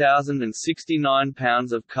 15,069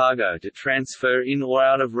 pounds of cargo to transfer in or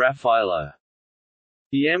out of Raffaello.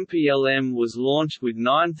 The MPLM was launched with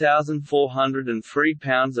 9,403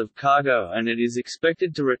 pounds of cargo and it is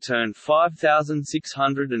expected to return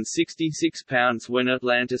 5,666 pounds when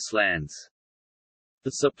Atlantis lands.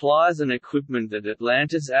 The supplies and equipment that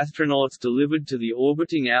Atlantis astronauts delivered to the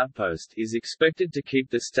orbiting outpost is expected to keep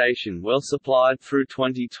the station well supplied through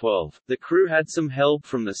 2012. The crew had some help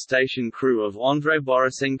from the station crew of Andrei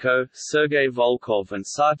Borisenko, Sergei Volkov, and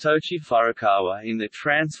Satoshi Furukawa in the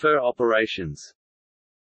transfer operations.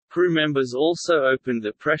 Crew members also opened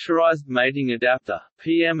the Pressurized Mating Adapter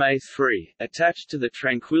PMA-3, attached to the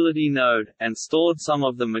Tranquility node, and stored some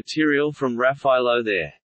of the material from Raffaello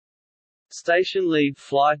there. Station lead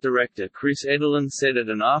flight director Chris Edelin said at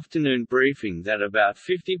an afternoon briefing that about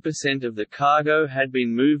 50% of the cargo had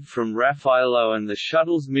been moved from Raffaello and the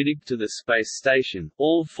shuttle's MIDIC to the space station.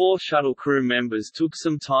 All 4 shuttle crew members took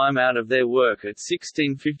some time out of their work at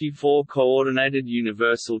 16:54 Coordinated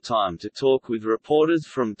Universal Time to talk with reporters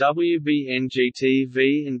from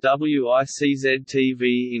WBNG-TV and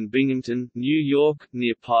WICZ-TV in Binghamton, New York,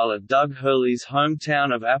 near pilot Doug Hurley's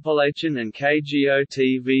hometown of Appalachian, and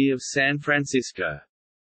KGO-TV of San Francisco.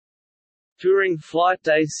 During Flight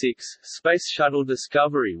Day 6, Space Shuttle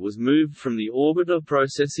Discovery was moved from the Orbiter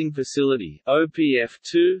Processing Facility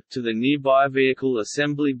 (OPF-2) to the nearby Vehicle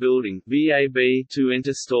Assembly Building (VAB) to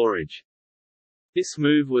enter storage. This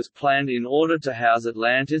move was planned in order to house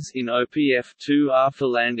Atlantis in OPF-2 after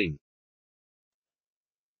landing.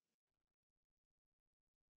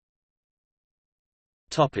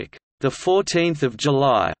 Topic: The 14th of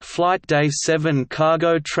July, Flight Day 7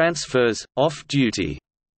 cargo transfers off duty.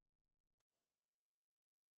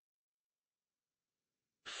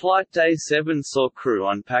 Flight Day 7 saw crew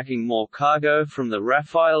unpacking more cargo from the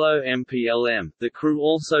Refueling MPLM. The crew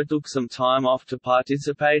also took some time off to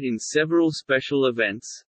participate in several special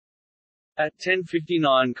events. At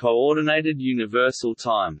 10:59 Coordinated Universal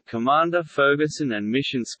Time, Commander Ferguson and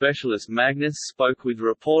Mission Specialist Magnus spoke with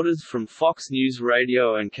reporters from Fox News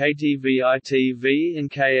Radio and KTVI-TV and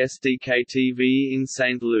KSDK-TV in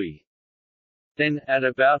St. Louis. Then, at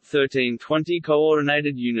about 13:20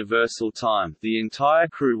 Coordinated Universal Time, the entire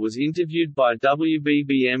crew was interviewed by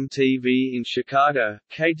WBBM-TV in Chicago,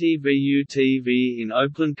 KTVU-TV in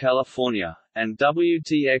Oakland, California, and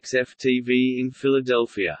WTXF-TV in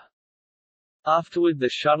Philadelphia. Afterward, the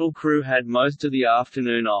shuttle crew had most of the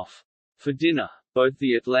afternoon off. For dinner, both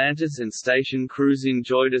the Atlantis and station crews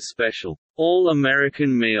enjoyed a special,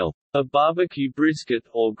 all-American meal, a barbecue brisket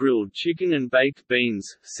or grilled chicken and baked beans,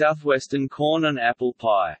 southwestern corn and apple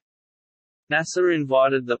pie. NASA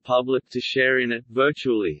invited the public to share in it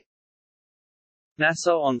virtually.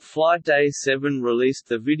 NASA on Flight Day 7 released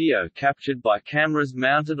the video captured by cameras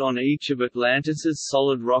mounted on each of Atlantis's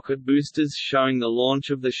solid rocket boosters showing the launch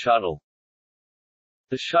of the shuttle.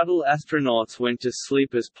 The shuttle astronauts went to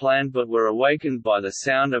sleep as planned but were awakened by the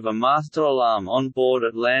sound of a master alarm on board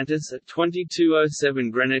Atlantis at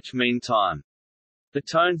 22:07 Greenwich Mean Time. The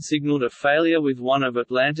tone signaled a failure with one of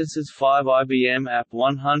Atlantis's 5 IBM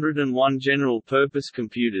AP-101 general-purpose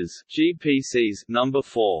computers (GPCs) number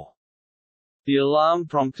 4. The alarm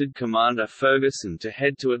prompted Commander Ferguson to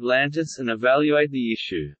head to Atlantis and evaluate the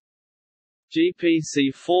issue.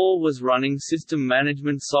 GPC-4 was running system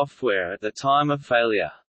management software at the time of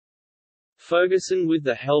failure. Ferguson, with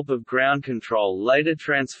the help of ground control, later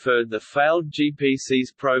transferred the failed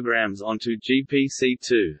GPC's programs onto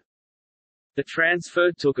GPC-2. The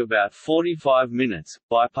transfer took about 45 minutes,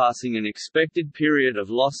 bypassing an expected period of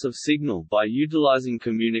loss of signal by utilizing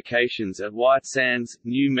communications at White Sands,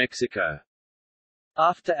 New Mexico.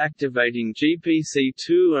 After activating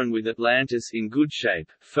GPC-2 and with Atlantis in good shape,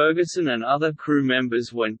 Ferguson and other crew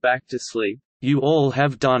members went back to sleep. "You all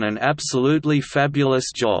have done an absolutely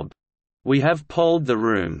fabulous job. We have polled the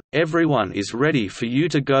room, everyone is ready for you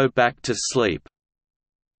to go back to sleep,"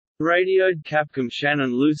 radioed Capcom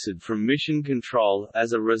Shannon Lucid from Mission Control.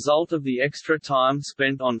 As a result of the extra time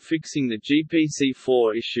spent on fixing the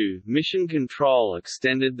GPC-4 issue, Mission Control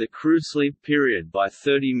extended the crew sleep period by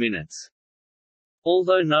 30 minutes.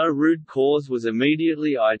 Although no root cause was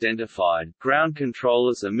immediately identified, ground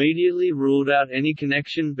controllers immediately ruled out any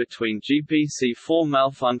connection between GPC-4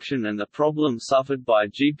 malfunction and the problem suffered by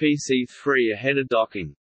GPC-3 ahead of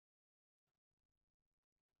docking.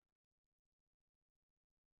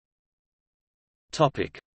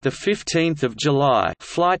 The 15th of July,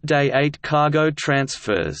 Flight Day 8 cargo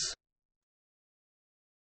transfers.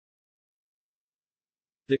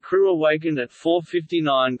 The crew awakened at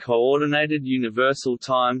 4:59 Coordinated Universal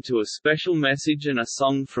Time to a special message and a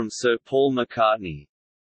song from Sir Paul McCartney.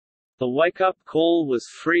 The wake-up call was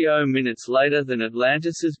 30 minutes later than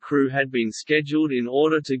Atlantis's crew had been scheduled in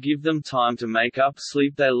order to give them time to make up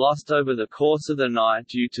sleep they lost over the course of the night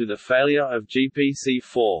due to the failure of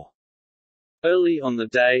GPC-4. Early on the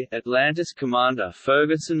day, Atlantis Commander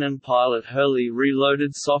Ferguson and pilot Hurley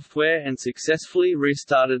reloaded software and successfully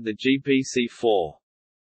restarted the GPC-4.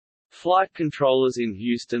 Flight controllers in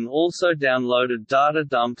Houston also downloaded data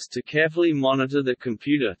dumps to carefully monitor the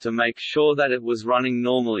computer to make sure that it was running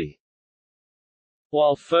normally.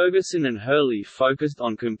 While Ferguson and Hurley focused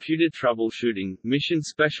on computer troubleshooting, mission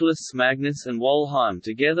specialists Magnus and Wolheim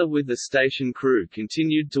together with the station crew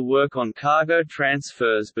continued to work on cargo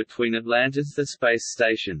transfers between Atlantis the space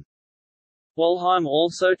station. Wolheim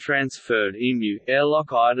also transferred EMU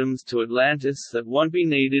airlock items to Atlantis that won't be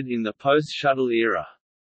needed in the post-shuttle era.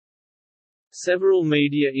 Several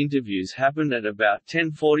media interviews happened at about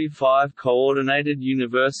 10:45 Coordinated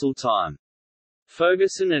Universal Time.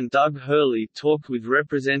 Ferguson and Doug Hurley talked with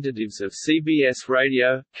representatives of CBS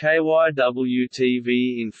Radio,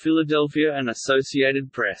 KYW-TV in Philadelphia and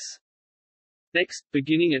Associated Press. Next,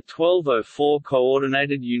 beginning at 12:04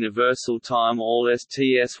 Coordinated Universal Time, all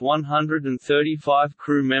STS-135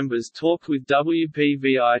 crew members talked with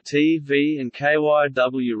WPVI-TV and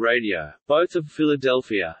KYW Radio, both of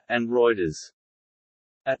Philadelphia, and Reuters.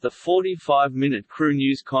 At the 45-minute crew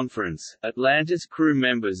news conference, Atlantis crew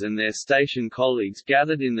members and their station colleagues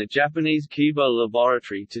gathered in the Japanese Kibo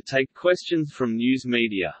laboratory to take questions from news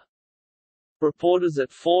media. Reporters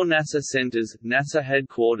at 4 NASA centers, NASA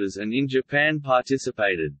headquarters and in Japan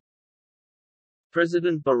participated.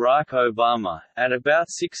 President Barack Obama, at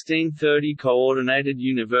about 16:30 Coordinated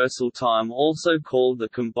Universal Time, also called the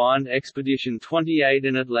combined Expedition 28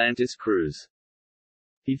 and Atlantis crews.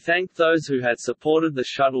 He thanked those who had supported the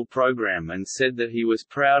Shuttle program and said that he was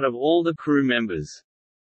proud of all the crew members.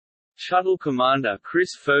 Shuttle Commander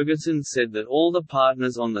Chris Ferguson said that all the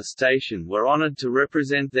partners on the station were honored to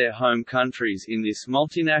represent their home countries in this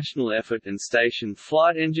multinational effort, and station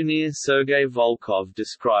flight engineer Sergei Volkov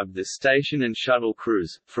described the station and shuttle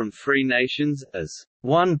crews, from 3 nations, as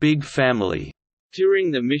one big family. During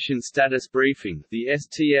the mission status briefing, the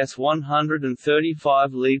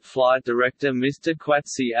STS-135 lead flight director Mr.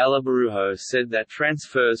 Kwatsi Alabarujo said that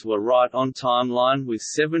transfers were right on timeline with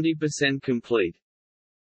 70% complete.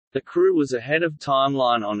 The crew was ahead of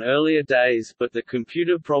timeline on earlier days, but the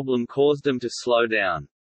computer problem caused them to slow down.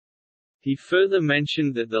 He further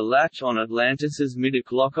mentioned that the latch on Atlantis's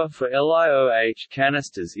middeck locker for LIOH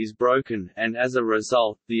canisters is broken, and as a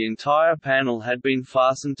result, the entire panel had been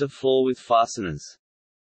fastened to floor with fasteners.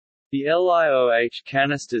 The LIOH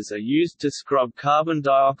canisters are used to scrub carbon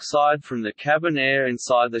dioxide from the cabin air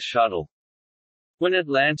inside the shuttle. When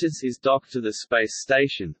Atlantis is docked to the space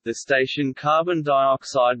station, the Station Carbon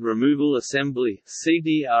Dioxide Removal Assembly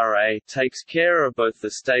 (CDRA) takes care of both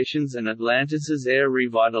the station's and Atlantis's air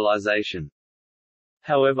revitalization.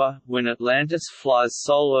 However, when Atlantis flies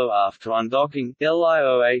solo after undocking,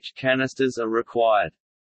 LIOH canisters are required.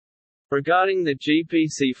 Regarding the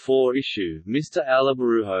GPC-4 issue, Mr.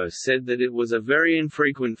 Alabarujo said that it was a very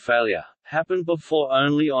infrequent failure, happened before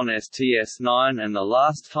only on STS-9, and the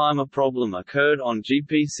last time a problem occurred on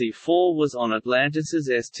GPC-4 was on Atlantis's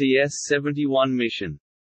STS-71 mission.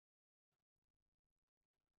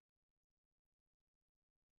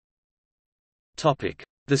 Topic: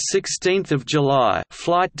 The 16th of July,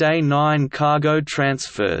 Flight Day 9 cargo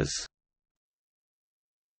transfers.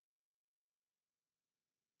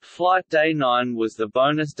 Flight Day 9 was the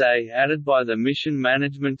bonus day added by the mission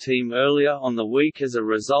management team earlier on the week as a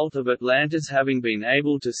result of Atlantis having been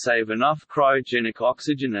able to save enough cryogenic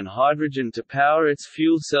oxygen and hydrogen to power its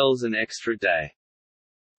fuel cells an extra day.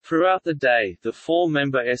 Throughout the day, the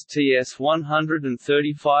 4-member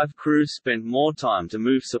STS-135 crew spent more time to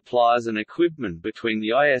move supplies and equipment between the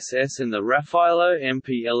ISS and the Refueling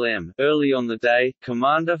MPLM. Early on the day,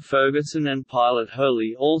 Commander Ferguson and pilot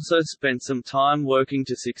Hurley also spent some time working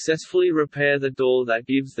to successfully repair the door that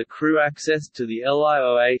gives the crew access to the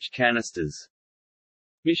LIOH canisters.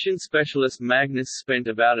 Mission specialist Magnus spent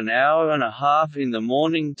about an hour and a half in the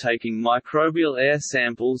morning taking microbial air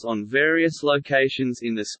samples on various locations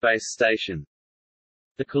in the space station.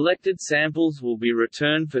 The collected samples will be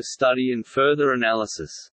returned for study and further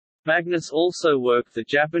analysis. Magnus also worked the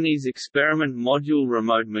Japanese Experiment Module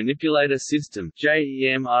Remote Manipulator System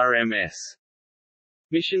 (JEMRMS).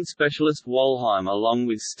 Mission specialist Wolheim along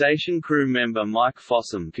with station crew member Mike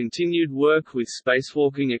Fossum continued work with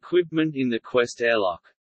spacewalking equipment in the Quest airlock.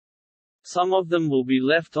 Some of them will be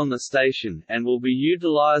left on the station, and will be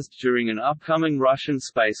utilized during an upcoming Russian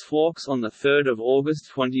spacewalks on 3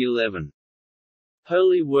 August 2011.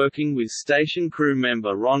 Hurley working with station crew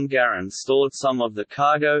member Ron Garan stored some of the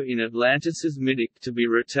cargo in Atlantis's middeck to be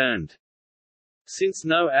returned. Since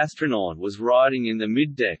no astronaut was riding in the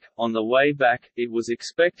middeck, on the way back, it was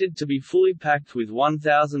expected to be fully packed with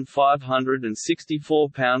 1,564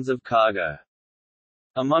 pounds of cargo.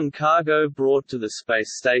 Among cargo brought to the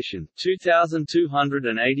space station,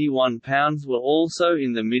 2,281 pounds were also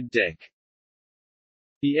in the middeck.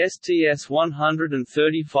 The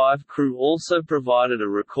STS-135 crew also provided a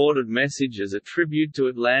recorded message as a tribute to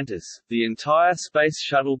Atlantis, the entire Space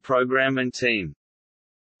Shuttle program and team.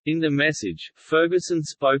 In the message, Ferguson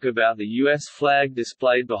spoke about the U.S. flag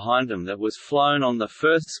displayed behind him that was flown on the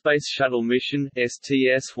first Space Shuttle mission,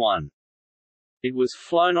 STS-1. It was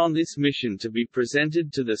flown on this mission to be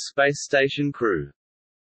presented to the space station crew.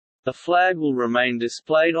 The flag will remain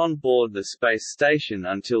displayed on board the space station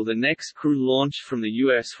until the next crew launched from the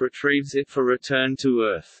U.S. retrieves it for return to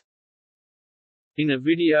Earth. In a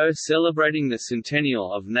video celebrating the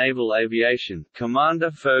centennial of naval aviation, Commander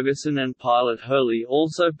Ferguson and pilot Hurley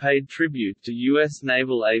also paid tribute to U.S.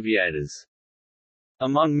 naval aviators.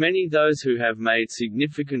 Among many those who have made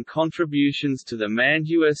significant contributions to the manned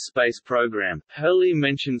U.S. space program, Hurley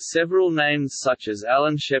mentioned several names such as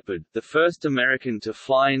Alan Shepard, the first American to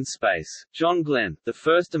fly in space, John Glenn, the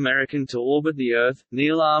first American to orbit the Earth,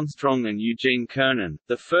 Neil Armstrong and Eugene Cernan,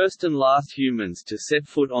 the first and last humans to set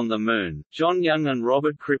foot on the Moon, John Young and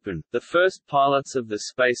Robert Crippen, the first pilots of the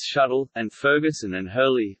Space Shuttle, and Ferguson and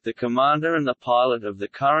Hurley, the commander and the pilot of the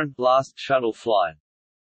current last shuttle flight.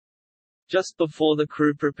 Just before the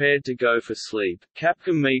crew prepared to go for sleep,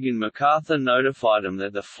 Captain Megan MacArthur notified them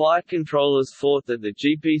that the flight controllers thought that the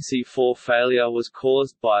GPC-4 failure was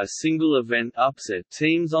caused by a single event upset.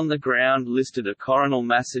 Teams on the ground listed a coronal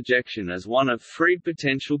mass ejection as one of 3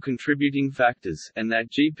 potential contributing factors, and that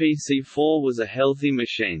GPC-4 was a healthy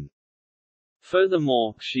machine.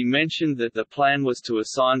 Furthermore, she mentioned that the plan was to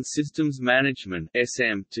assign Systems Management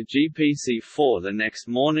 (SM) to GPC-4 the next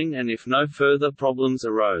morning, and if no further problems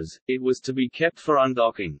arose, it was to be kept for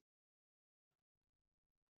undocking.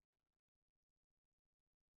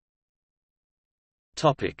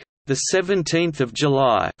 Topic: The 17th of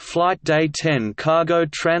July, Flight Day 10 cargo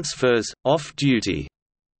transfers off duty.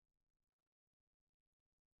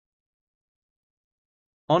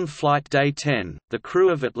 On Flight Day 10, the crew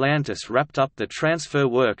of Atlantis wrapped up the transfer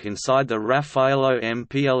work inside the Raffaello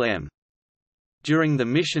MPLM. During the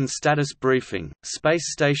mission status briefing,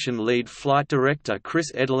 Space Station Lead Flight Director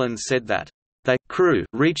Chris Edelin said that the crew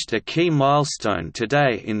reached a key milestone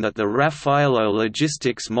today in that the Raffaello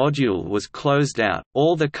logistics module was closed out.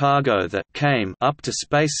 All the cargo that came up to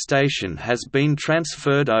Space Station has been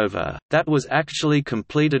transferred over. That was actually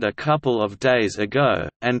completed a couple of days ago,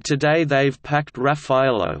 and today they've packed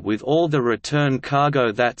Raffaello with all the return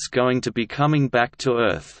cargo that's going to be coming back to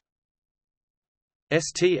Earth.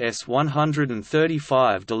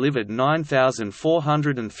 STS-135 delivered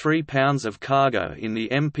 9,403 pounds of cargo in the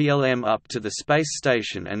MPLM up to the space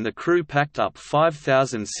station, and the crew packed up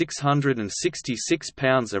 5,666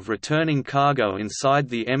 pounds of returning cargo inside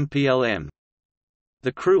the MPLM.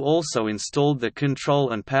 The crew also installed the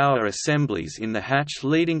control and power assemblies in the hatch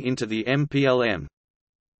leading into the MPLM.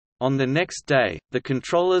 On the next day, the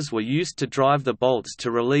controllers were used to drive the bolts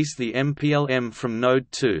to release the MPLM from Node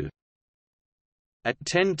 2. At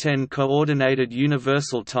 10:10 Coordinated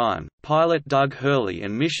Universal Time, pilot Doug Hurley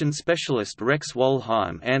and mission specialist Rex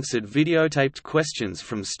Walheim answered videotaped questions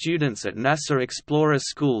from students at NASA Explorer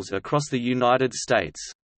schools across the United States.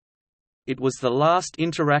 It was the last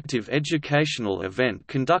interactive educational event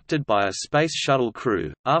conducted by a Space Shuttle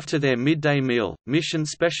crew. After their midday meal, mission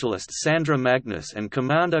specialist Sandra Magnus and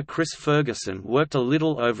Commander Chris Ferguson worked a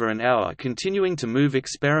little over an hour continuing to move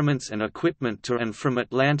experiments and equipment to and from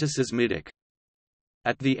Atlantis's middeck.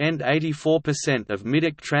 At the end, 84% of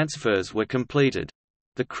middeck transfers were completed.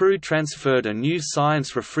 The crew transferred a new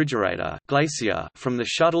science refrigerator Glacier from the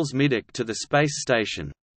shuttle's middeck to the space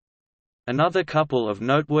station. Another couple of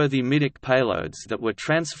noteworthy middeck payloads that were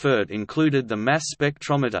transferred included the mass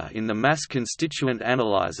spectrometer in the Mass Constituent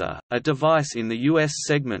Analyzer, a device in the U.S.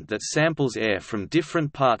 segment that samples air from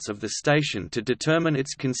different parts of the station to determine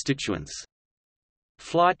its constituents.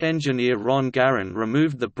 Flight engineer Ron Garan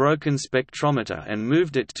removed the broken spectrometer and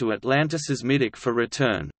moved it to Atlantis's middeck for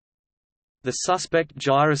return. The suspect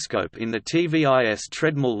gyroscope in the TVIS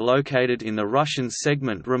treadmill located in the Russian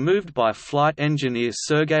segment removed by flight engineer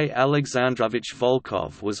Sergei Alexandrovich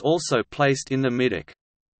Volkov was also placed in the middeck.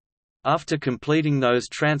 After completing those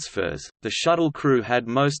transfers, the shuttle crew had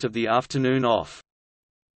most of the afternoon off.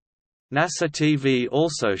 NASA TV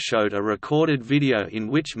also showed a recorded video in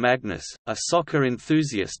which Magnus, a soccer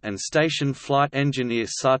enthusiast, and station flight engineer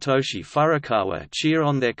Satoshi Furukawa cheer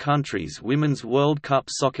on their country's Women's World Cup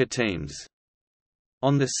soccer teams.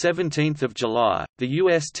 On 17 July, the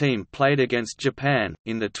U.S. team played against Japan,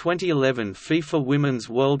 in the 2011 FIFA Women's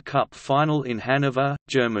World Cup final in Hanover,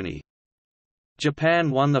 Germany.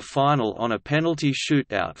 Japan won the final on a penalty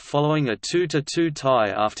shootout following a 2-2 tie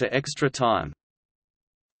after extra time.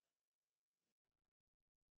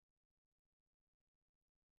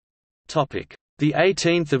 The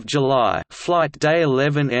 18th of July, Flight Day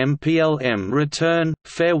 11 MPLM return,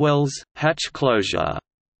 farewells, hatch closure.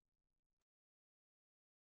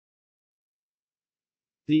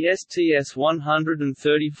 The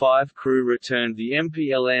STS-135 crew returned the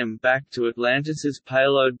MPLM back to Atlantis's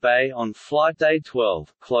payload bay on Flight Day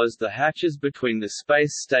 12, closed the hatches between the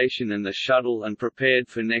space station and the shuttle and prepared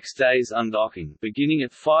for next day's undocking. Beginning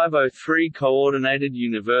at 5:03 Coordinated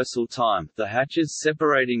Universal Time, the hatches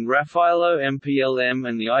separating Raffaello MPLM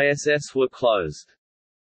and the ISS were closed.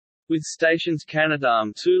 With stations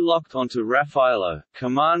Canadarm2 locked onto Raffaello,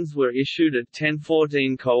 commands were issued at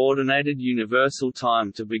 10:14 Coordinated Universal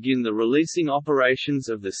Time to begin the releasing operations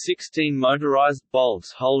of the 16 motorized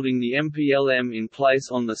bolts holding the MPLM in place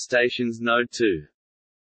on the station's Node 2.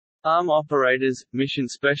 ARM operators, mission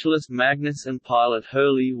specialist Magnus and pilot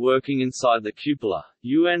Hurley working inside the cupola.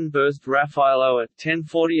 UN burst Raffaello at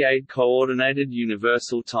 10:48 Coordinated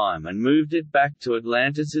Universal Time and moved it back to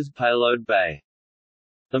Atlantis's payload bay.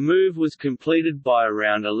 The move was completed by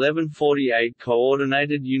around 11:48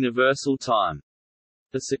 Coordinated Universal Time.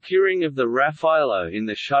 The securing of the Raffaello in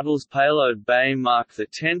the shuttle's payload bay marked the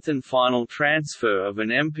 10th and final transfer of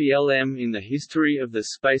an MPLM in the history of the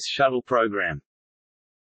Space Shuttle program.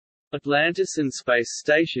 Atlantis and Space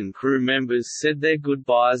Station crew members said their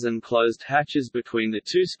goodbyes and closed hatches between the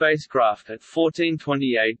two spacecraft at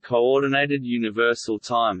 14:28 Coordinated Universal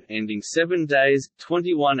Time, ending 7 days,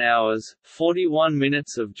 21 hours, 41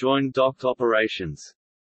 minutes of joint docked operations.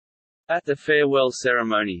 At the farewell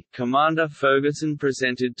ceremony, Commander Ferguson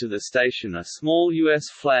presented to the station a small U.S.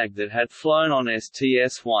 flag that had flown on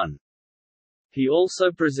STS-1. He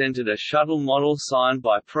also presented a shuttle model signed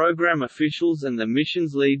by program officials and the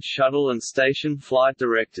mission's lead shuttle and station flight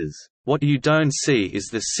directors. What you don't see is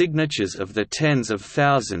the signatures of the tens of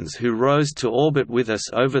thousands who rose to orbit with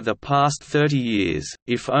us over the past 30 years,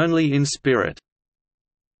 if only in spirit.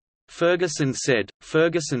 Ferguson said.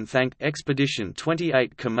 Ferguson thanked Expedition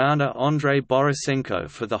 28 Commander Andrei Borisenko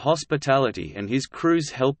for the hospitality and his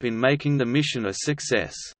crew's help in making the mission a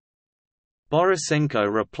success.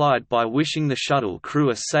 Borisenko replied by wishing the shuttle crew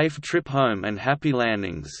a safe trip home and happy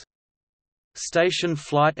landings. Station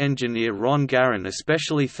flight engineer Ron Garan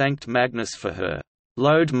especially thanked Magnus for her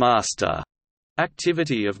 «load master»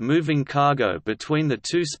 activity of moving cargo between the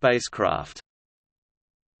two spacecraft.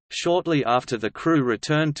 Shortly after the crew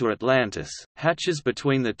returned to Atlantis, hatches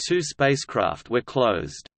between the two spacecraft were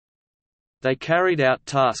closed. They carried out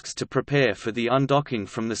tasks to prepare for the undocking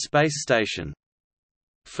from the space station.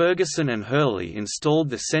 Ferguson and Hurley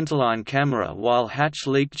installed the centerline camera while hatch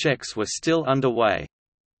leak checks were still underway.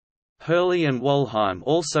 Hurley and Wollheim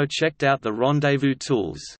also checked out the rendezvous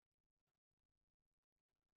tools.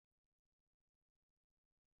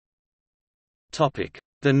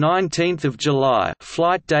 The 19th of July,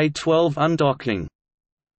 Flight Day 12 undocking.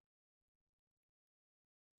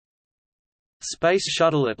 Space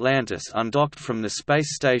Shuttle Atlantis undocked from the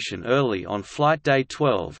space station early on Flight Day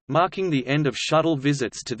 12, marking the end of shuttle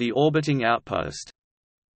visits to the orbiting outpost.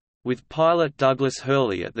 With pilot Douglas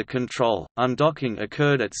Hurley at the control, undocking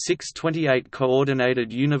occurred at 6:28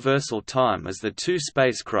 Coordinated Universal Time as the two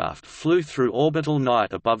spacecraft flew through orbital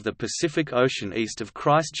night above the Pacific Ocean east of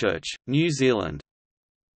Christchurch, New Zealand.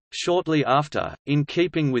 Shortly after, in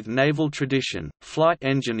keeping with naval tradition, flight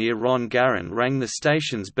engineer Ron Garan rang the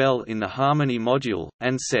station's bell in the Harmony module,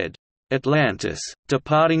 and said, "Atlantis,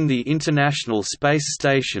 departing the International Space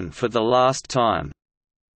Station for the last time."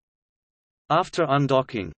 After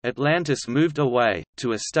undocking, Atlantis moved away,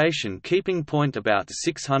 to a station keeping point about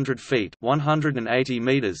 600 feet 180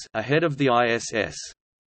 meters ahead of the ISS.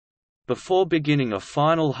 Before beginning a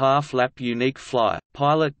final half-lap unique flight,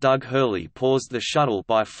 pilot Doug Hurley paused the shuttle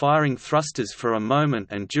by firing thrusters for a moment,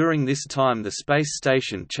 and during this time the space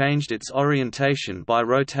station changed its orientation by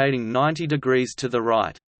rotating 90 degrees to the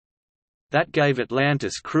right. That gave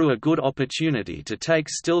Atlantis crew a good opportunity to take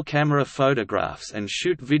still camera photographs and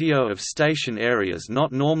shoot video of station areas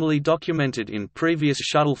not normally documented in previous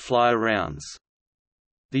shuttle fly-arounds.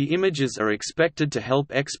 The images are expected to help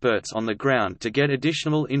experts on the ground to get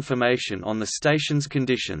additional information on the station's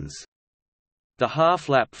conditions. The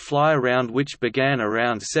half-lap fly-around, which began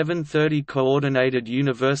around 7:30 Coordinated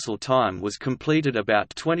Universal Time, was completed about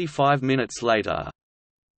 25 minutes later.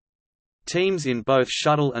 Teams in both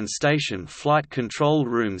shuttle and station flight control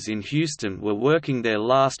rooms in Houston were working their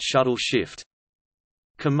last shuttle shift.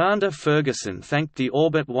 Commander Ferguson thanked the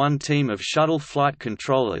Orbit 1 team of shuttle flight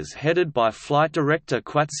controllers headed by Flight Director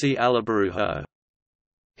Kwatsi Alabaruho.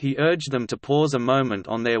 He urged them to pause a moment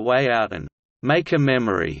on their way out and make a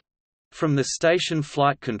memory. From the station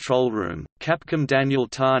flight control room, Capcom Daniel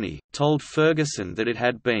Tarney told Ferguson that it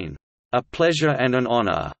had been a pleasure and an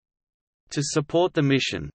honor to support the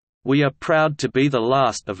mission. "We are proud to be the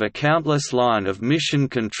last of a countless line of mission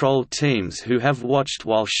control teams who have watched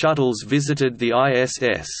while shuttles visited the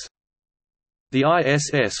ISS. The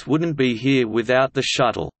ISS wouldn't be here without the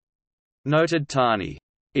shuttle," noted Tarney.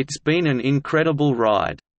 "It's been an incredible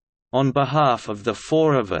ride. On behalf of the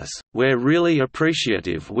four of us, we're really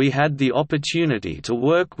appreciative we had the opportunity to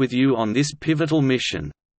work with you on this pivotal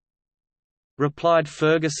mission." replied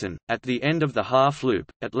Ferguson. At the end of the half-loop,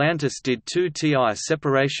 Atlantis did 2 TI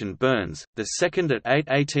separation burns, the second at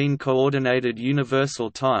 8:18 Coordinated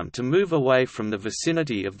Universal Time to move away from the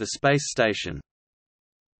vicinity of the space station.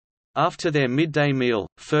 After their midday meal,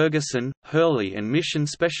 Ferguson, Hurley and mission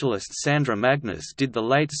specialist Sandra Magnus did the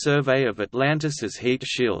late survey of Atlantis's heat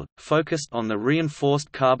shield, focused on the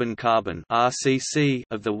reinforced carbon-carbon (RCC)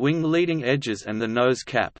 of the wing leading edges and the nose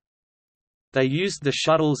cap. They used the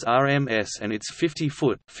shuttle's RMS and its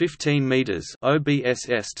 50-foot (15 meters)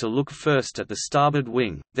 OBSS to look first at the starboard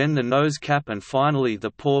wing, then the nose cap and finally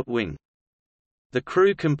the port wing. The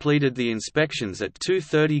crew completed the inspections at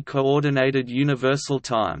 2:30 Coordinated Universal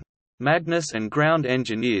Time. Magnus and ground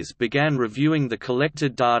engineers began reviewing the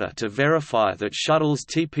collected data to verify that Shuttle's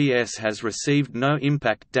TPS has received no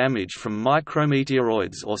impact damage from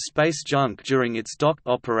micrometeoroids or space junk during its dock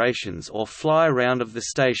operations or fly around of the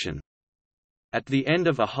station. At the end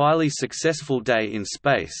of a highly successful day in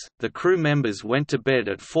space, the crew members went to bed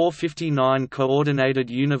at 4:59 Coordinated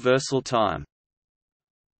Universal Time.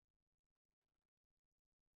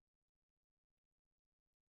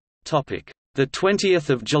 The 20th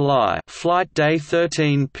of July, Flight Day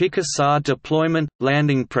 13, Picosatellite deployment,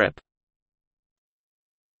 landing prep.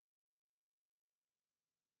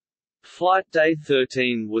 Flight Day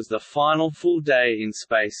 13 was the final full day in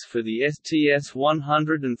space for the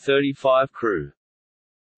STS-135 crew.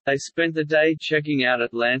 They spent the day checking out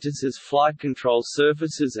Atlantis's flight control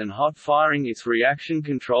surfaces and hot-firing its reaction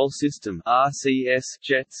control system (RCS)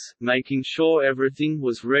 jets, making sure everything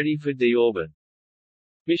was ready for deorbit.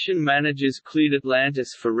 Mission managers cleared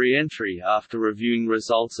Atlantis for re-entry after reviewing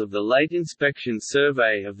results of the late inspection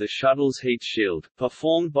survey of the shuttle's heat shield,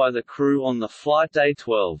 performed by the crew on the flight day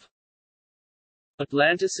 12.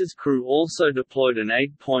 Atlantis's crew also deployed an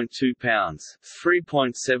 8.2 pounds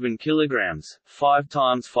 (3.7 kilograms),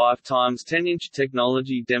 5x5x10-inch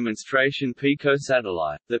technology demonstration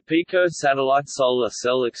Picosatellite, the Picosatellite Solar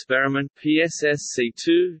Cell Experiment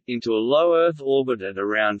 (PSSC-2), into a low Earth orbit at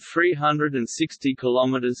around 360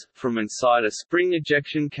 km, from inside a spring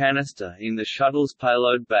ejection canister in the shuttle's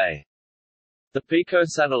payload bay. The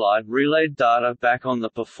Picosatellite relayed data back on the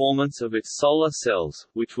performance of its solar cells,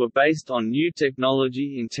 which were based on new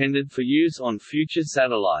technology intended for use on future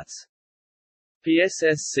satellites.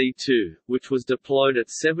 PSSC-2, which was deployed at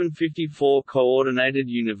 7:54 Coordinated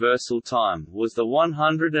Universal Time, was the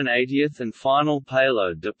 180th and final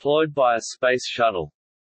payload deployed by a space shuttle.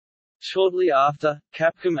 Shortly after,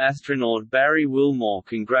 Capcom astronaut Barry Wilmore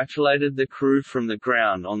congratulated the crew from the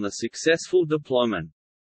ground on the successful deployment.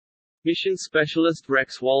 Mission specialist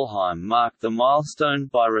Rex Walheim marked the milestone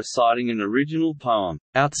by reciting an original poem.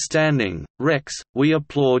 "Outstanding, Rex, we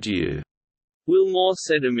applaud you," Wilmore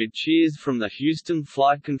said amid cheers from the Houston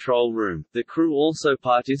Flight Control Room. The crew also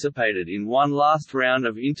participated in one last round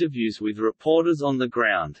of interviews with reporters on the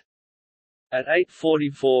ground. At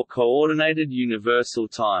 8:44 Coordinated Universal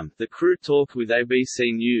Time, the crew talked with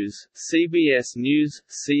ABC News, CBS News,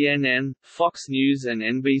 CNN, Fox News and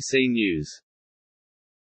NBC News.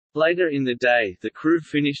 Later in the day, the crew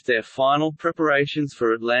finished their final preparations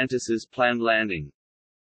for Atlantis's planned landing.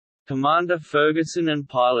 Commander Ferguson and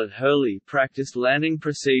pilot Hurley practiced landing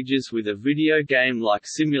procedures with a video game-like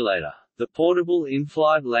simulator, the portable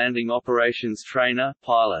in-flight landing operations trainer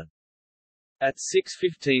pilot. At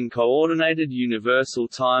 6:15 Coordinated Universal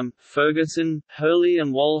Time, Ferguson, Hurley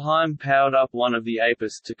and Walheim powered up one of the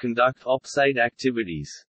APIS to conduct OPS-8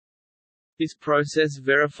 activities. This process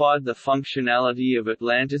verified the functionality of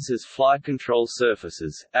Atlantis's flight control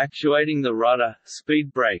surfaces, actuating the rudder,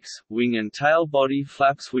 speed brakes, wing and tail body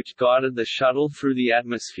flaps which guided the shuttle through the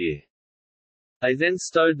atmosphere. They then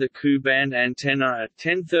stowed the Ku-band antenna at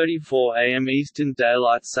 10:34 a.m. Eastern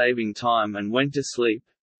Daylight Saving Time and went to sleep.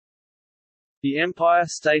 The Empire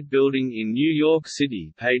State Building in New York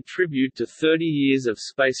City paid tribute to 30 years of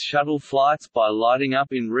Space Shuttle flights by lighting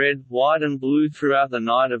up in red, white and blue throughout the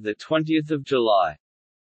night of the 20th of July.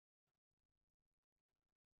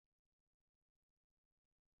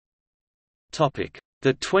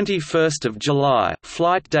 The 21st of July,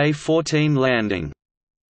 Flight Day 14 landing.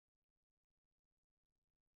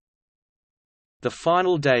 The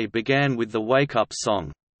final day began with the wake-up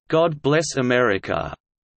song, "God Bless America",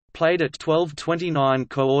 played at 12:29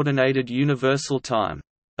 Coordinated Universal Time.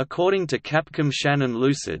 According to Capcom Shannon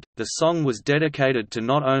Lucid, the song was dedicated to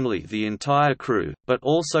not only the entire crew, but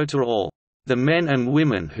also to all the men and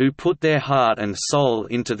women who put their heart and soul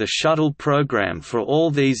into the shuttle program for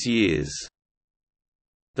all these years.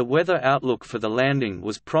 The weather outlook for the landing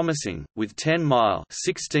was promising, with 10-mile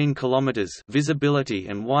 (16 km) visibility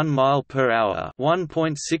and 1 mile per hour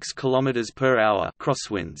 (1.6 km per hour)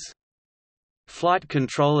 crosswinds. Flight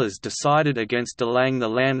controllers decided against delaying the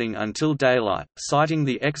landing until daylight, citing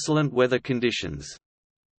the excellent weather conditions.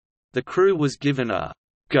 The crew was given a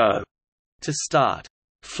 «go» to start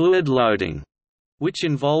 «fluid loading», which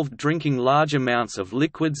involved drinking large amounts of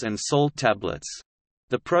liquids and salt tablets.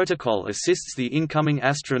 The protocol assists the incoming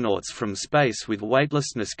astronauts from space with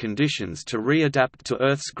weightlessness conditions to readapt to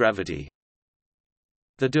Earth's gravity.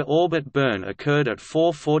 The de-orbit burn occurred at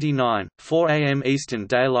 4:49 am Eastern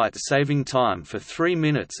Daylight Saving Time for 3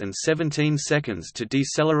 minutes and 17 seconds to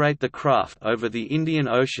decelerate the craft over the Indian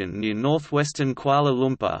Ocean near northwestern Kuala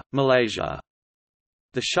Lumpur, Malaysia.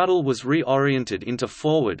 The shuttle was reoriented into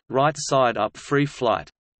forward, right side up free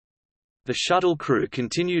flight. The shuttle crew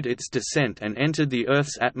continued its descent and entered the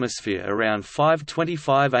Earth's atmosphere around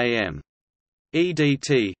 5:25 am.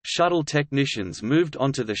 EDT, shuttle technicians moved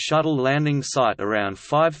onto the shuttle landing site around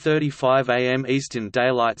 5:35 am Eastern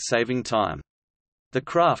Daylight Saving Time. The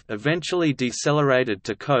craft eventually decelerated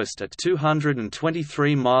to coast at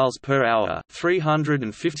 223 miles per hour,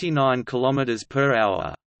 359 kilometers per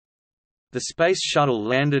hour. The Space Shuttle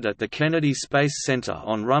landed at the Kennedy Space Center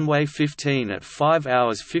on runway 15 at 5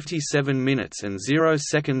 hours 57 minutes and 0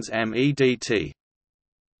 seconds am EDT.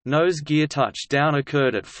 Nose gear touchdown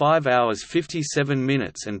occurred at 5 hours 57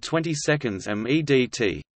 minutes and 20 seconds am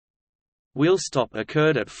EDT. Wheel stop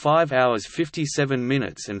occurred at 5 hours 57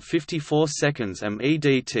 minutes and 54 seconds am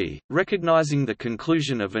EDT. Recognizing the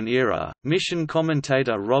conclusion of an era, mission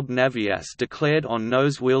commentator Rob Navias declared on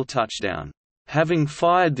nose wheel touchdown, "Having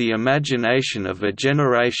fired the imagination of a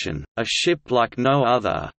generation, a ship like no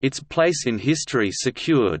other, its place in history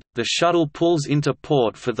secured, the shuttle pulls into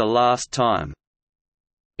port for the last time.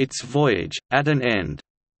 Its voyage, at an end."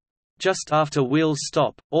 Just after wheel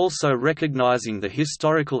stop, also recognizing the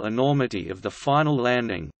historical enormity of the final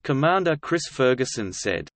landing, Commander Chris Ferguson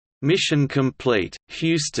said, "Mission complete,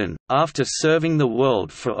 Houston. After serving the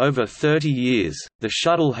world for over 30 years, the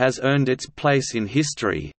shuttle has earned its place in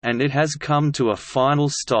history, and it has come to a final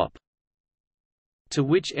stop." To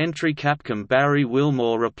which entry Capcom Barry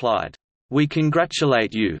Wilmore replied, "We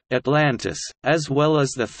congratulate you, Atlantis, as well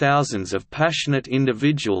as the thousands of passionate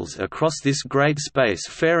individuals across this great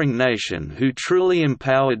space-faring nation who truly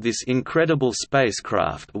empowered this incredible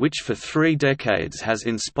spacecraft which for 3 decades has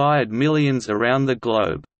inspired millions around the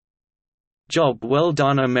globe. Job well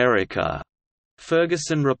done, America."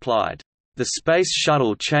 Ferguson replied, "The Space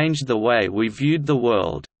Shuttle changed the way we viewed the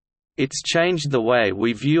world. It's changed the way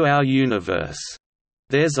we view our universe.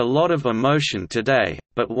 There's a lot of emotion today,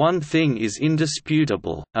 but one thing is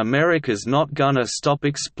indisputable, America's not gonna stop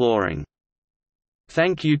exploring.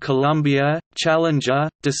 Thank you Columbia, Challenger,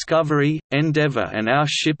 Discovery, Endeavour and our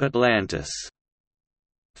ship Atlantis.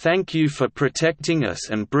 Thank you for protecting us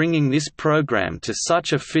and bringing this program to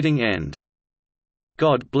such a fitting end.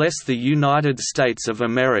 God bless the United States of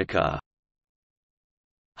America."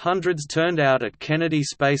 Hundreds turned out at Kennedy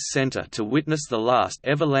Space Center to witness the last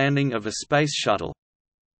ever landing of a space shuttle.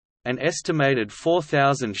 An estimated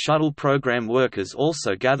 4,000 shuttle program workers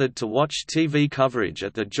also gathered to watch TV coverage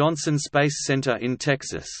at the Johnson Space Center in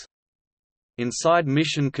Texas. Inside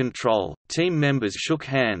Mission Control, team members shook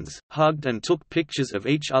hands, hugged and took pictures of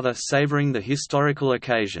each other savoring the historical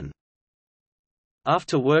occasion.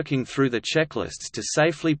 After working through the checklists to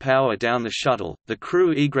safely power down the shuttle, the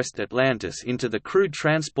crew egressed Atlantis into the Crew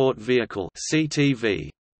Transport Vehicle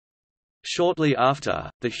 (CTV). Shortly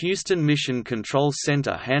after, the Houston Mission Control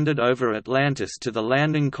Center handed over Atlantis to the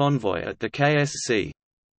landing convoy at the KSC.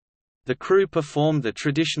 The crew performed the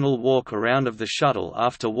traditional walk around of the shuttle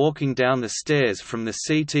after walking down the stairs from the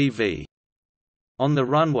CTV. On the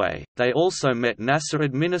runway, they also met NASA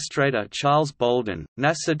Administrator Charles Bolden,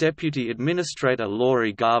 NASA Deputy Administrator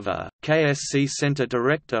Lori Garver, KSC Center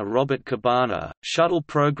Director Robert Cabana, Shuttle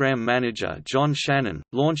Program Manager John Shannon,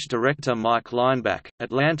 Launch Director Mike Lineback,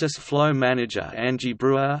 Atlantis Flow Manager Angie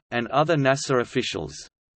Brewer, and other NASA officials.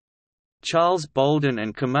 Charles Bolden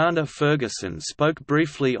and Commander Ferguson spoke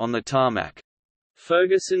briefly on the tarmac.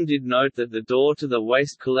 Ferguson did note that the door to the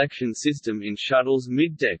waste collection system in Shuttle's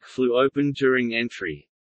middeck flew open during entry.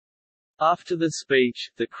 After the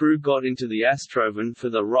speech, the crew got into the Astrovan for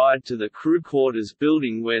the ride to the crew quarters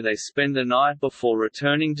building where they spent the night before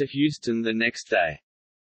returning to Houston the next day.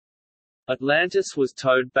 Atlantis was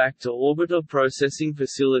towed back to Orbital Processing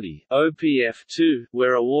Facility (OPF-2),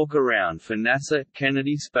 where a walk-around for NASA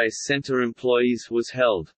Kennedy Space Center employees was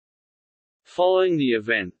held. Following the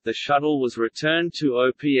event, the shuttle was returned to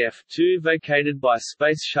OPF-2 vacated by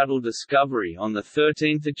Space Shuttle Discovery on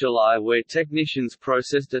 13 July where technicians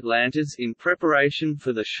processed Atlantis in preparation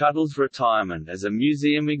for the shuttle's retirement as a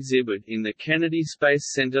museum exhibit in the Kennedy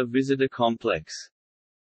Space Center Visitor Complex.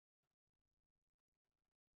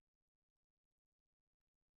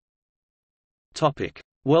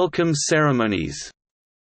 Welcome ceremonies.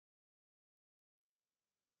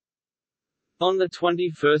 On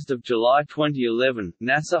 21 July 2011,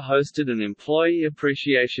 NASA hosted an employee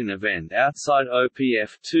appreciation event outside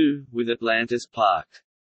OPF-2, with Atlantis parked.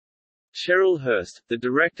 Cheryl Hurst, the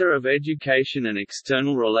Director of Education and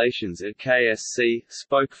External Relations at KSC,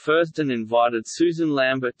 spoke first and invited Susan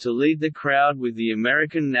Lambert to lead the crowd with the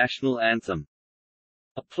American National Anthem.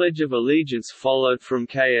 A Pledge of Allegiance followed from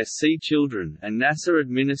KSC children, and NASA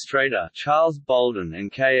Administrator Charles Bolden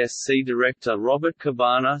and KSC Director Robert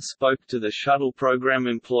Cabana spoke to the Shuttle program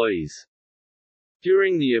employees.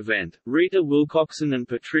 During the event, Rita Wilcoxon and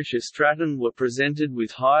Patricia Stratton were presented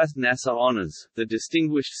with highest NASA honors, the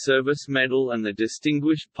Distinguished Service Medal and the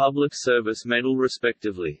Distinguished Public Service Medal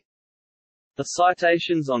respectively. The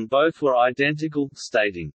citations on both were identical,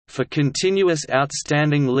 stating, "For continuous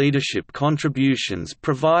outstanding leadership contributions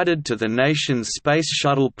provided to the nation's Space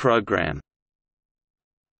Shuttle program."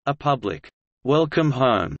 A public, "Welcome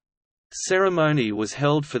Home" ceremony was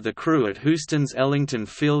held for the crew at Houston's Ellington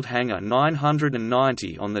Field Hangar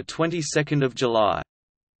 990 on the 22nd of July.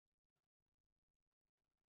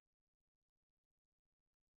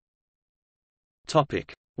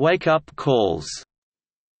 Topic: Wake-up calls.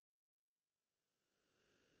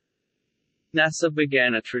 NASA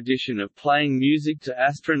began a tradition of playing music to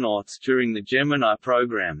astronauts during the Gemini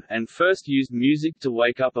program, and first used music to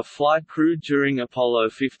wake up a flight crew during Apollo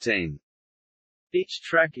 15. Each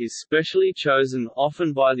track is specially chosen,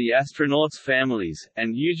 often by the astronauts' families,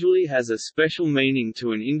 and usually has a special meaning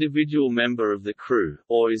to an individual member of the crew,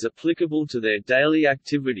 or is applicable to their daily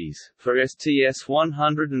activities. For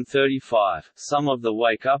STS-135, some of the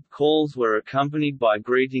wake-up calls were accompanied by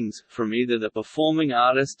greetings, from either the performing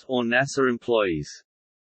artist or NASA employees.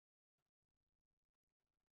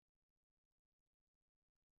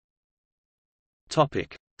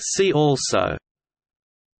 See also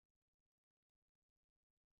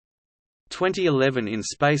 2011 in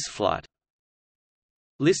spaceflight.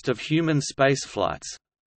 List of human spaceflights.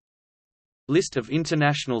 List of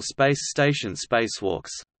International Space Station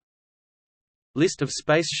spacewalks. List of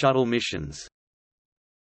Space Shuttle missions.